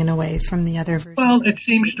encompassing in a way from the other versions. Well, it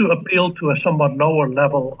seems to appeal to a somewhat lower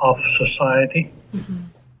level of society,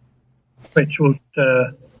 which would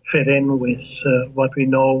fit in with what we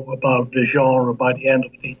know about the genre by the end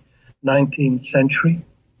of the 19th century.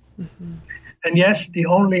 And yes, the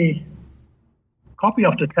only copy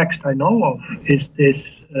of the text I know of is this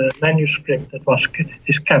manuscript that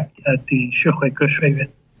is kept at the Shuhui Kushui.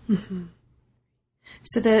 Mm-hmm.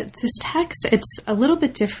 So this text, it's a little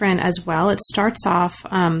bit different as well. It starts off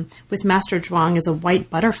with Master Zhuang as a white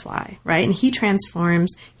butterfly, right? And he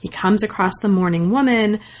transforms. He comes across the mourning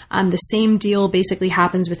woman. The same deal basically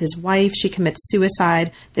happens with his wife. She commits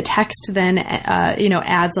suicide. The text then,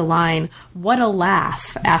 adds a line, "What a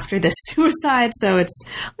laugh," after this suicide. So it's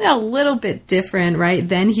a little bit different, right?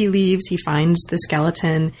 Then he leaves. He finds the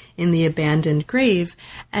skeleton in the abandoned grave.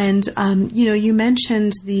 And, you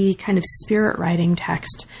mentioned the kind of spirit writing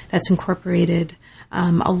text that's incorporated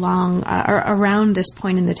around this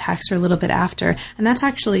point in the text or a little bit after. And that's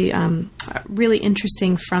actually really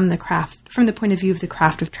interesting from the point of view of the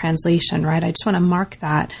craft of translation, right? I just want to mark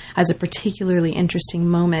that as a particularly interesting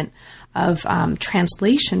moment of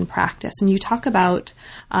translation practice. And you talk about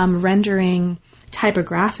rendering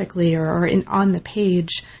typographically or on the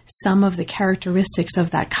page some of the characteristics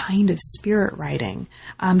of that kind of spirit writing.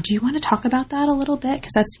 Do you want to talk about that a little bit?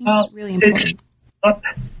 Because that seems really important.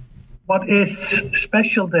 What is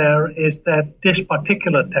special there is that this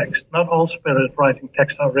particular text, not all spirit writing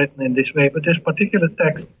texts are written in this way, but this particular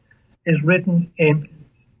text is written in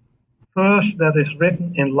verse that is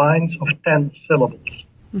written in lines of 10 syllables.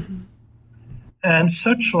 Mm-hmm. And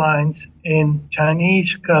such lines in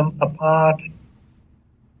Chinese come apart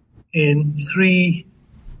in 3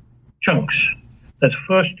 chunks. There's a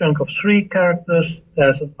first chunk of 3 characters,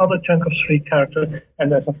 there's another chunk of 3 characters,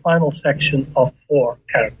 and there's a final section of 4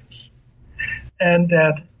 characters. And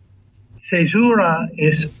that caesura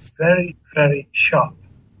is very, very sharp.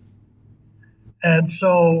 And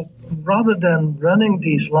so rather than running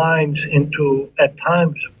these lines into, at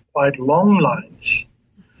times, quite long lines,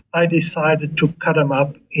 I decided to cut them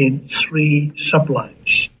up in 3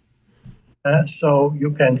 sublines. So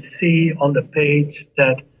you can see on the page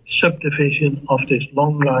that subdivision of this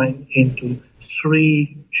long line into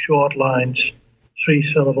 3 short lines, 3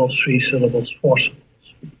 syllables, 3 syllables, 4 syllables.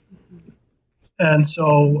 And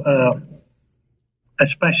so,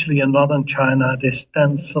 especially in northern China, this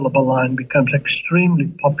 10-syllable line becomes extremely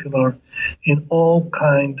popular in all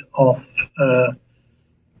kind of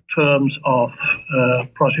terms of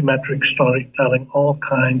prosymmetric storytelling, all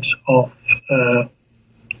kinds of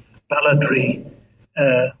balladry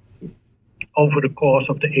over the course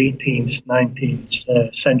of the 18th,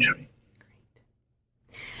 19th century.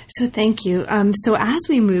 So thank you. So as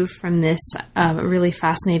we move from this really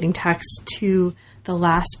fascinating text to the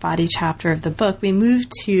last body chapter of the book, we move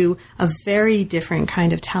to a very different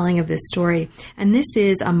kind of telling of this story, and this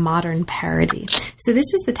is a modern parody. So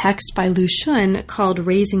this is the text by Lu Xun called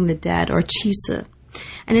Raising the Dead, or Qisi.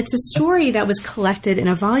 And it's a story that was collected in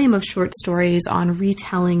a volume of short stories on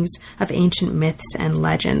retellings of ancient myths and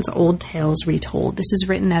legends, old tales retold. This is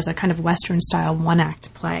written as a kind of Western-style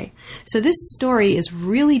one-act play. So this story is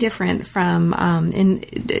really different from,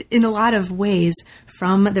 in a lot of ways,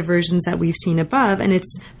 from the versions that we've seen above, and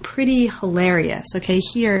it's pretty hilarious. Okay,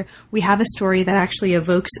 here we have a story that actually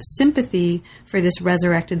evokes sympathy for this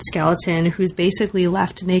resurrected skeleton who's basically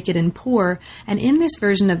left naked and poor. And in this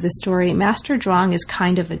version of the story, Master Zhuang is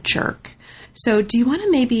kind of a jerk. So do you want to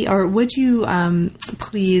maybe, or would you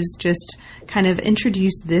please just kind of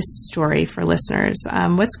introduce this story for listeners?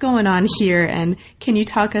 What's going on here, and can you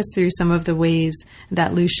talk us through some of the ways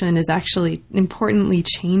that Lu Xun is actually importantly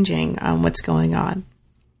changing what's going on?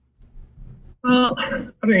 Well,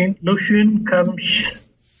 Lu Xun comes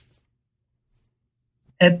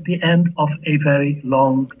at the end of a very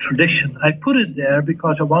long tradition. I put it there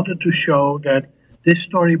because I wanted to show that this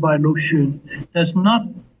story by Lu Xun does not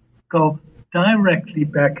go directly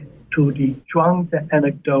back to the Zhuangzi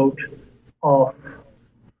anecdote of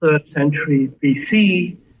 3rd century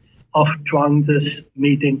BC of Zhuangzi's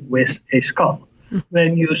meeting with a skull.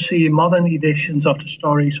 When you see modern editions of the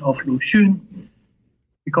stories of Lu Xun,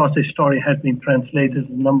 because this story has been translated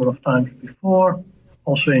a number of times before,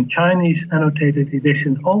 also in Chinese annotated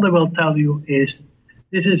editions, all they will tell you is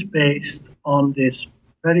this is based on this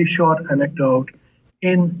very short anecdote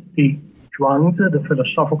in the Zhuangzi, the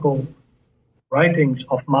philosophical writings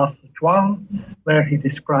of Master Zhuang, where he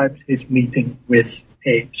describes his meeting with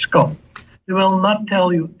a skull. They will not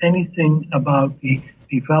tell you anything about the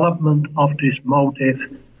development of this motive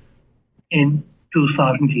in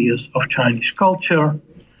 2,000 years of Chinese culture,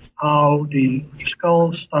 how the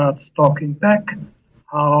skull starts talking back,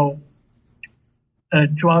 how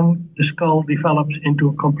Zhuang, the skull, develops into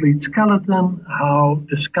a complete skeleton, how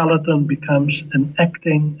the skeleton becomes an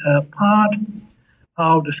acting part,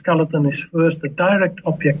 how the skeleton is first a direct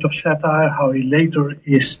object of satire, how he later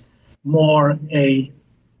is more a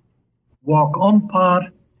walk-on part.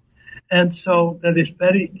 And so there is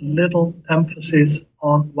very little emphasis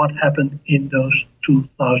on what happened in those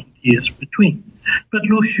 2,000 years between. But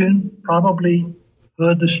Lu Xun probably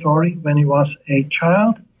heard the story when he was a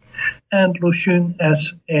child, and Lu Xun,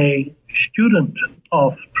 as a student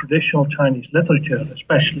of traditional Chinese literature,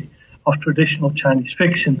 especially of traditional Chinese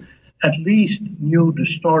fiction, at least knew the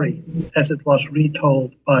story as it was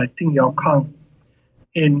retold by Ting Yao Kang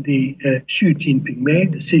in the Xu Jinping-mei,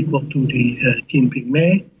 the sequel to the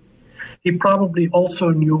Jinping-mei. He probably also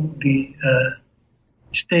knew the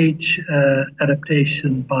stage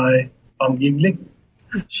adaptation by Wang Yingling.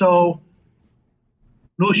 So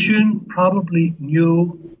Lu Xun probably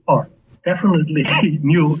knew, or definitely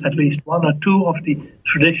knew, at least one or two of the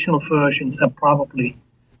traditional versions, and probably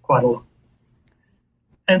quite a lot.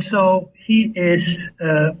 And so he is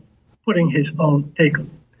putting his own take on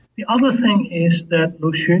it. The other thing is that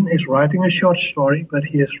Lu Xun is writing a short story, but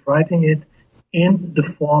he is writing it in the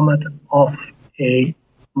format of a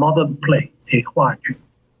modern play, a huaju.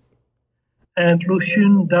 And Lu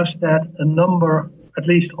Xun does that a number, at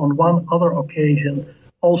least on one other occasion,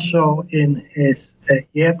 also in his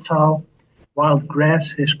Yezhao, Wild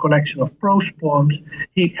Grass, his collection of prose poems.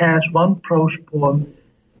 He has one prose poem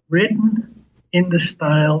written in the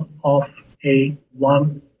style of a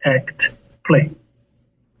one-act play.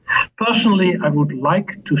 Personally, I would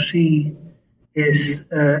like to see his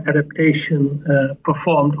adaptation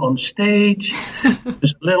performed on stage.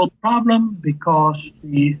 There's a little problem because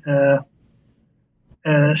the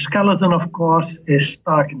skeleton, of course, is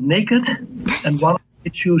stark naked, and one of the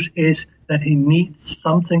issues is that he needs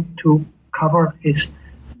something to cover his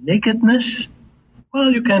nakedness.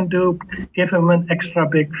 Well, you can give him an extra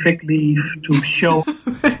big fig leaf to show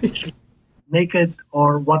he's naked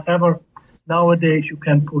or whatever. Nowadays, you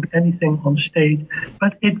can put anything on stage,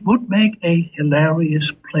 but it would make a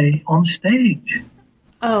hilarious play on stage.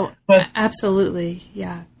 Oh, but absolutely,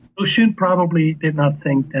 yeah. Lu Xun probably did not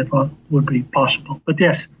think that would be possible. But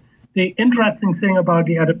yes, the interesting thing about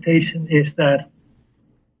the adaptation is that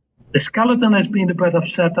the skeleton has been the butt of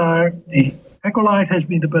satire, the acolyte has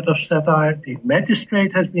been the butt of satire, the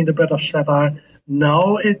magistrate has been the butt of satire.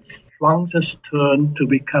 Now it's Zhuangzi's turn to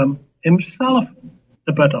become himself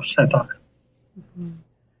the butt of satire. Mm-hmm.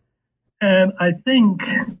 And I think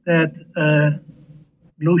that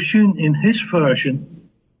Lu Xun, in his version,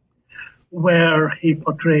 where he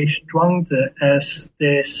portrays Zhuangzi as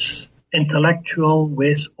this intellectual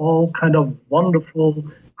with all kind of wonderful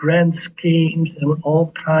grand schemes and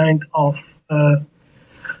all kind of a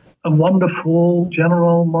wonderful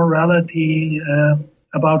general morality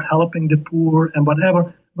about helping the poor and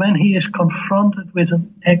whatever, when he is confronted with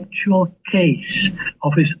an actual case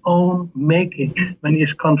of his own making, when he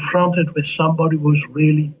is confronted with somebody who's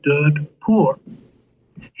really dirt poor,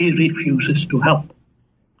 he refuses to help.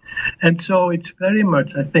 And so it's very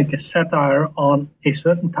much, I think, a satire on a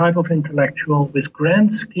certain type of intellectual with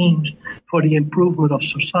grand schemes for the improvement of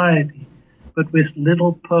society, but with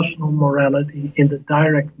little personal morality in the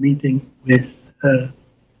direct meeting with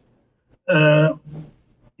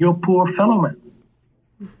your poor fellow man.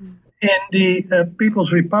 Mm-hmm. In the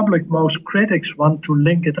People's Republic, most critics want to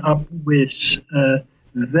link it up with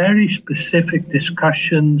very specific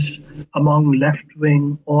discussions among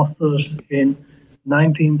left-wing authors in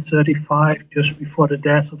 1935, just before the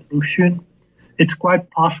death of Lu Xun. It's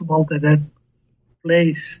quite possible that that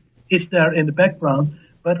place is there in the background,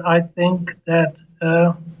 but I think that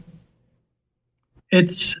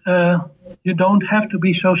you don't have to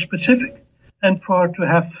be so specific. And to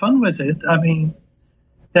have fun with it, I mean,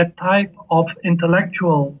 that type of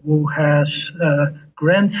intellectual who has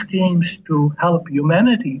grand schemes to help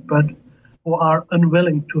humanity, but who are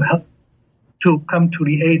unwilling to come to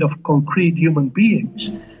the aid of concrete human beings,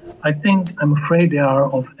 I'm afraid they are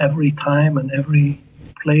of every time and every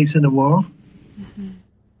place in the world. Mm-hmm.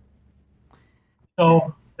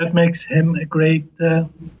 So that makes him a great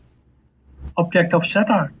object of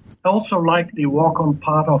satire. I also like the walk-on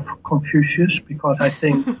part of Confucius, because I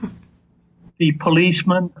think the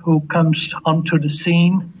policeman who comes onto the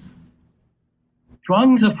scene,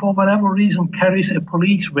 Zhuangzi, for whatever reason, carries a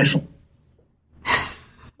police whistle.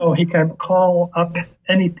 So he can call up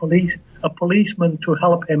a policeman to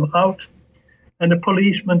help him out. And the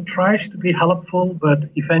policeman tries to be helpful, but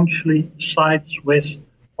eventually sides with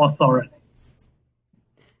authority.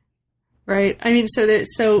 Right. I mean,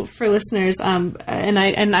 so for listeners, and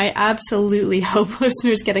I absolutely hope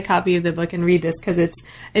listeners get a copy of the book and read this, because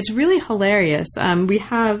it's really hilarious. We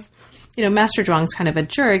have, Master Zhuang's kind of a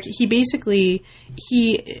jerk. He basically,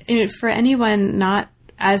 for anyone not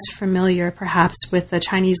as familiar perhaps with the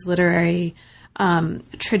Chinese literary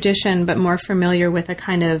tradition, but more familiar with a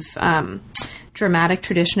kind of dramatic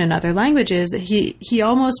tradition in other languages, he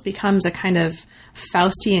almost becomes a kind of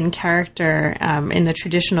Faustian character in the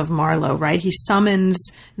tradition of Marlowe, right? He summons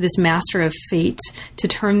this master of fate to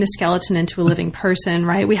turn the skeleton into a living person,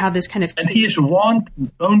 right? We have this kind of... And he's warned,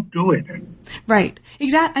 don't do it. Right.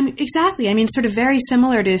 Exactly. I mean, sort of very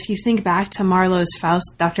similar to if you think back to Marlowe's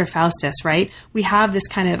Dr. Faustus, right? We have this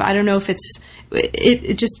kind of, I don't know if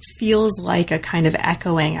it just feels like a kind of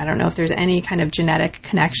echoing. I don't know if there's any kind of genetic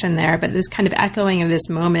connection there, but this kind of echoing of this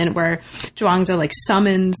moment where Zhuangzi like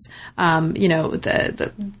summons,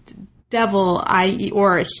 the devil,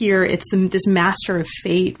 or here it's this master of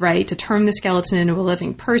fate, right, to turn the skeleton into a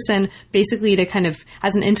living person, basically to kind of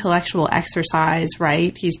as an intellectual exercise,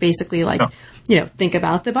 right? He's basically like, think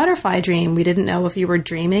about the butterfly dream. We didn't know if you were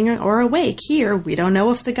dreaming or awake. Here, we don't know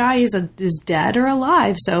if the guy is dead or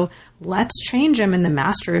alive. So let's change him. And the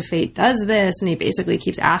master of fate does this. And he basically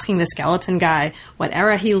keeps asking the skeleton guy what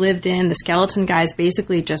era he lived in. The skeleton guy is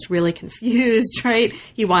basically just really confused, right?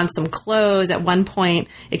 He wants some clothes. At one point,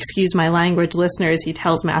 excuse my language, listeners, he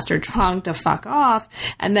tells Master Zhuang to fuck off.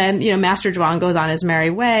 And then, Master Zhuang goes on his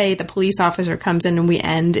merry way. The police officer comes in and we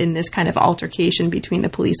end in this kind of altercation between the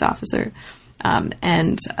police officer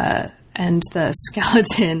and the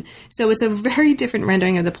skeleton. So it's a very different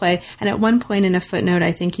rendering of the play. And at one point in a footnote,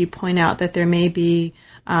 I think you point out that there may be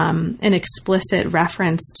an explicit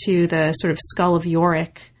reference to the sort of Skull of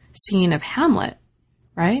Yorick scene of Hamlet,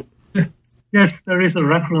 right? Yes, there is a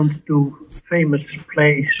reference to famous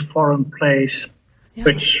plays, foreign plays,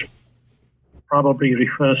 which probably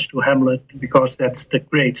refers to Hamlet because that's the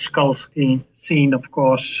great skull scene, of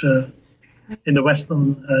course, in the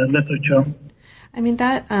Western literature. I mean,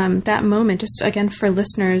 that moment, just again for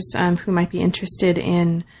listeners who might be interested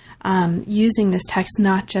in using this text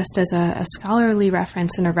not just as a scholarly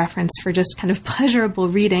reference and a reference for just kind of pleasurable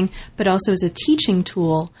reading, but also as a teaching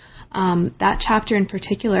tool, that chapter in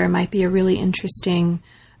particular might be a really interesting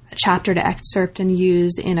chapter to excerpt and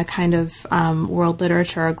use in a kind of world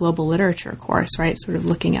literature or global literature course, right? Sort of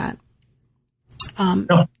looking at.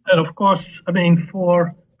 And of course, I mean,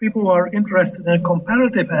 for people who are interested in a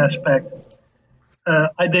comparative aspect,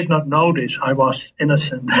 I did not know this. I was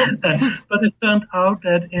innocent. But it turned out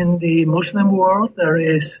that in the Muslim world, there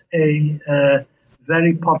is a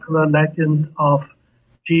very popular legend of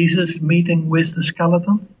Jesus meeting with the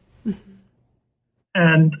skeleton,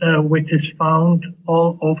 and which is found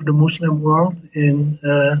all over the Muslim world, in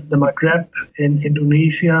the Maghreb, in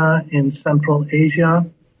Indonesia, in Central Asia.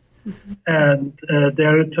 And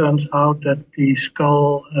there it turns out that the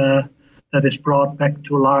skull that is brought back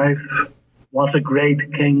to life was a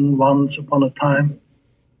great king once upon a time.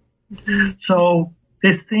 So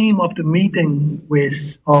this theme of the meeting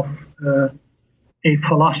of a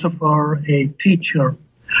philosopher, a teacher,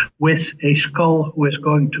 with a skull who is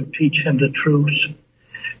going to teach him the truth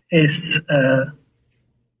is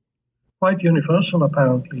quite universal,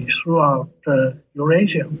 apparently, throughout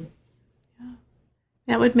Eurasia.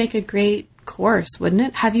 That would make a great course, wouldn't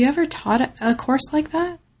it? Have you ever taught a course like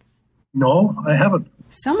that? No, I haven't.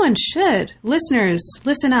 Someone should. Listeners,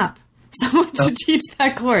 listen up. Someone should teach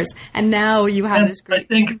that course. And now you have this great... I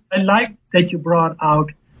think I like that you brought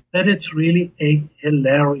out that it's really a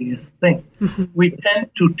hilarious thing. We tend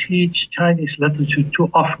to teach Chinese literature too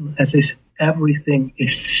often as if everything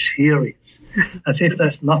is serious, as if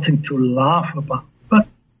there's nothing to laugh about. But,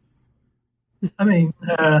 I mean,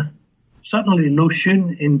 certainly Lu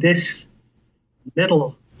Xun in this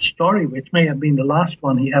little story, which may have been the last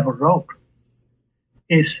one he ever wrote,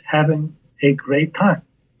 is having a great time.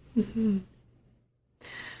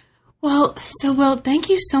 Well, thank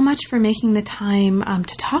you so much for making the time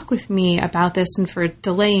to talk with me about this and for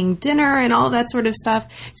delaying dinner and all that sort of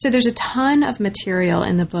stuff. So there's a ton of material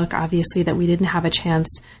in the book, obviously, that we didn't have a chance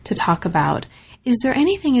to talk about. Is there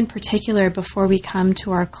anything in particular before we come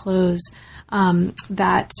to our close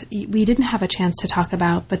that we didn't have a chance to talk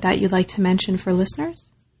about, but that you'd like to mention for listeners?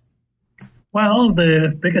 Well,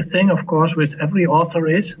 the biggest thing, of course, with every author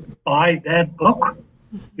is buy that book.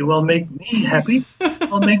 You will make me happy. You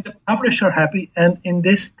will make the publisher happy. And in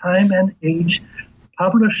this time and age,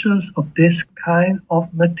 publishers of this kind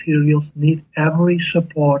of materials need every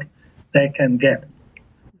support they can get.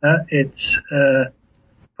 It's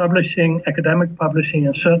publishing, academic publishing,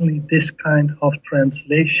 and certainly this kind of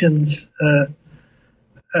translations.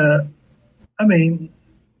 I mean,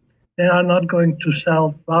 they are not going to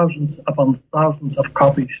sell thousands upon thousands of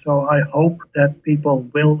copies. So I hope that people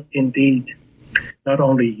will indeed not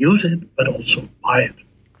only use it, but also buy it.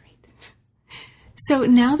 Great. So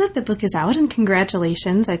now that the book is out, and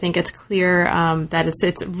congratulations, I think it's clear that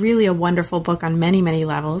it's really a wonderful book on many, many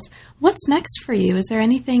levels. What's next for you? Is there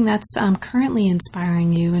anything that's currently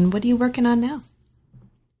inspiring you, and what are you working on now?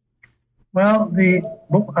 Well, the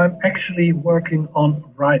book I'm actually working on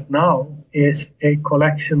right now is a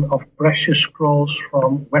collection of precious scrolls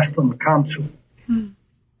from Western Council.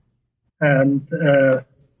 And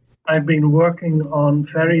I've been working on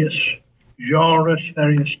various genres,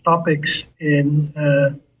 various topics in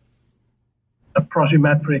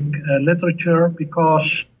prosymetric literature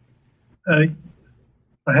because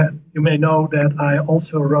you may know that I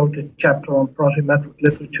also wrote a chapter on prosymetric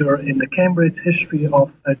literature in the Cambridge History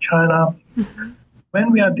of China.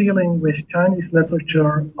 When we are dealing with Chinese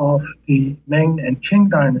literature of the Ming and Qing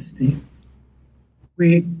dynasty,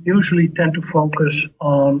 we usually tend to focus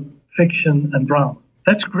on fiction and drama.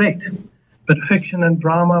 That's great, but fiction and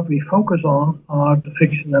drama we focus on are the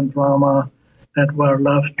fiction and drama that were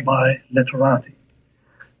loved by literati.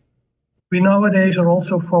 We nowadays are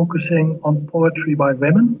also focusing on poetry by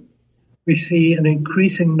women. We see an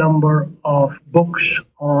increasing number of books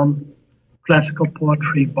on classical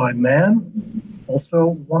poetry by men,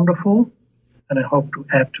 also wonderful, and I hope to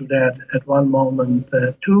add to that at one moment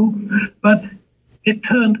too. But it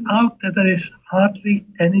turned out that there is hardly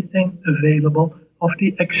anything available of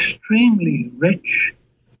the extremely rich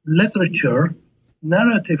literature,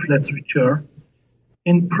 narrative literature,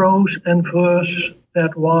 in prose and verse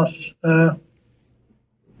that was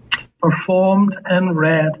performed and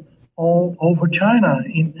read all over China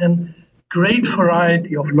in a great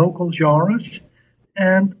variety of local genres.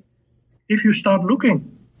 And if you start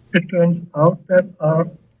looking, it turns out that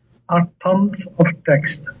are tons of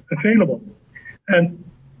text available. And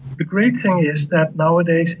the great thing is that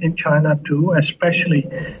nowadays in China too, especially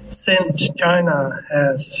since China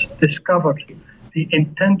has discovered the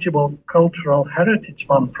intangible cultural heritage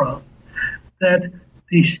mantra, that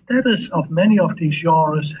the status of many of these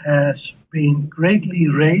genres has been greatly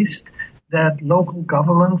raised, that local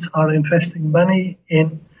governments are investing money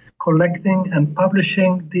in collecting and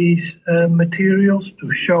publishing these materials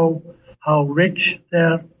to show how rich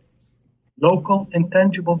their local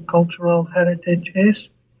intangible cultural heritage is.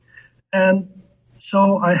 And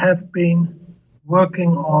so I have been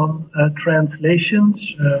working on translations.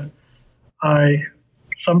 I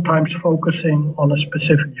sometimes focusing on a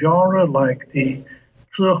specific genre like the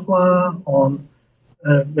Zihua, on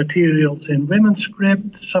materials in women's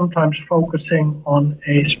script, sometimes focusing on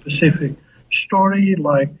a specific story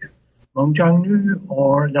like Mengjiang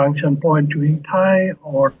or Yangshan Po and Juying Tai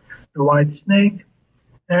or The White Snake.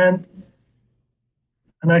 And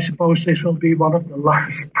I suppose this will be one of the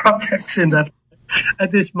last projects in that.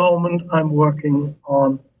 At this moment, I'm working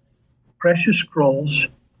on precious scrolls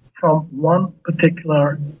from one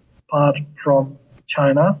particular part from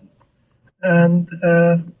China. And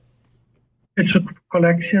it's a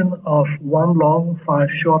collection of 1 long, 5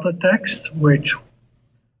 shorter texts, which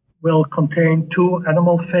will contain 2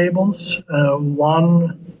 animal fables,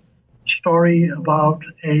 1 story about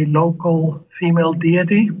a local female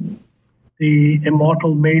deity, the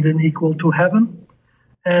immortal maiden equal to heaven,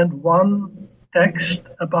 and 1 text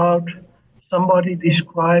about somebody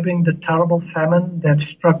describing the terrible famine that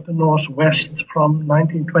struck the Northwest from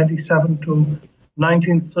 1927 to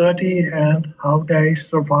 1930 and how they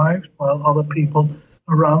survived while other people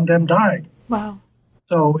around them died. Wow.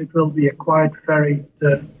 So it will be a quite varied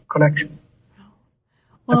collection.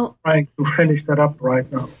 Well, I'm trying to finish that up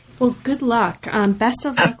right now. Well, good luck. Best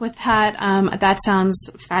of luck with that. That sounds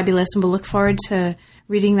fabulous, and we'll look forward to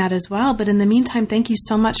reading that as well. But in the meantime, thank you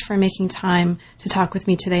so much for making time to talk with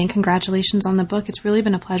me today, and congratulations on the book. It's really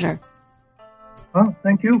been a pleasure. Well,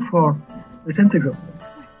 thank you for this interview.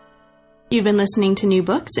 You've been listening to New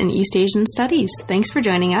Books in East Asian Studies. Thanks for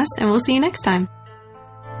joining us, and we'll see you next time.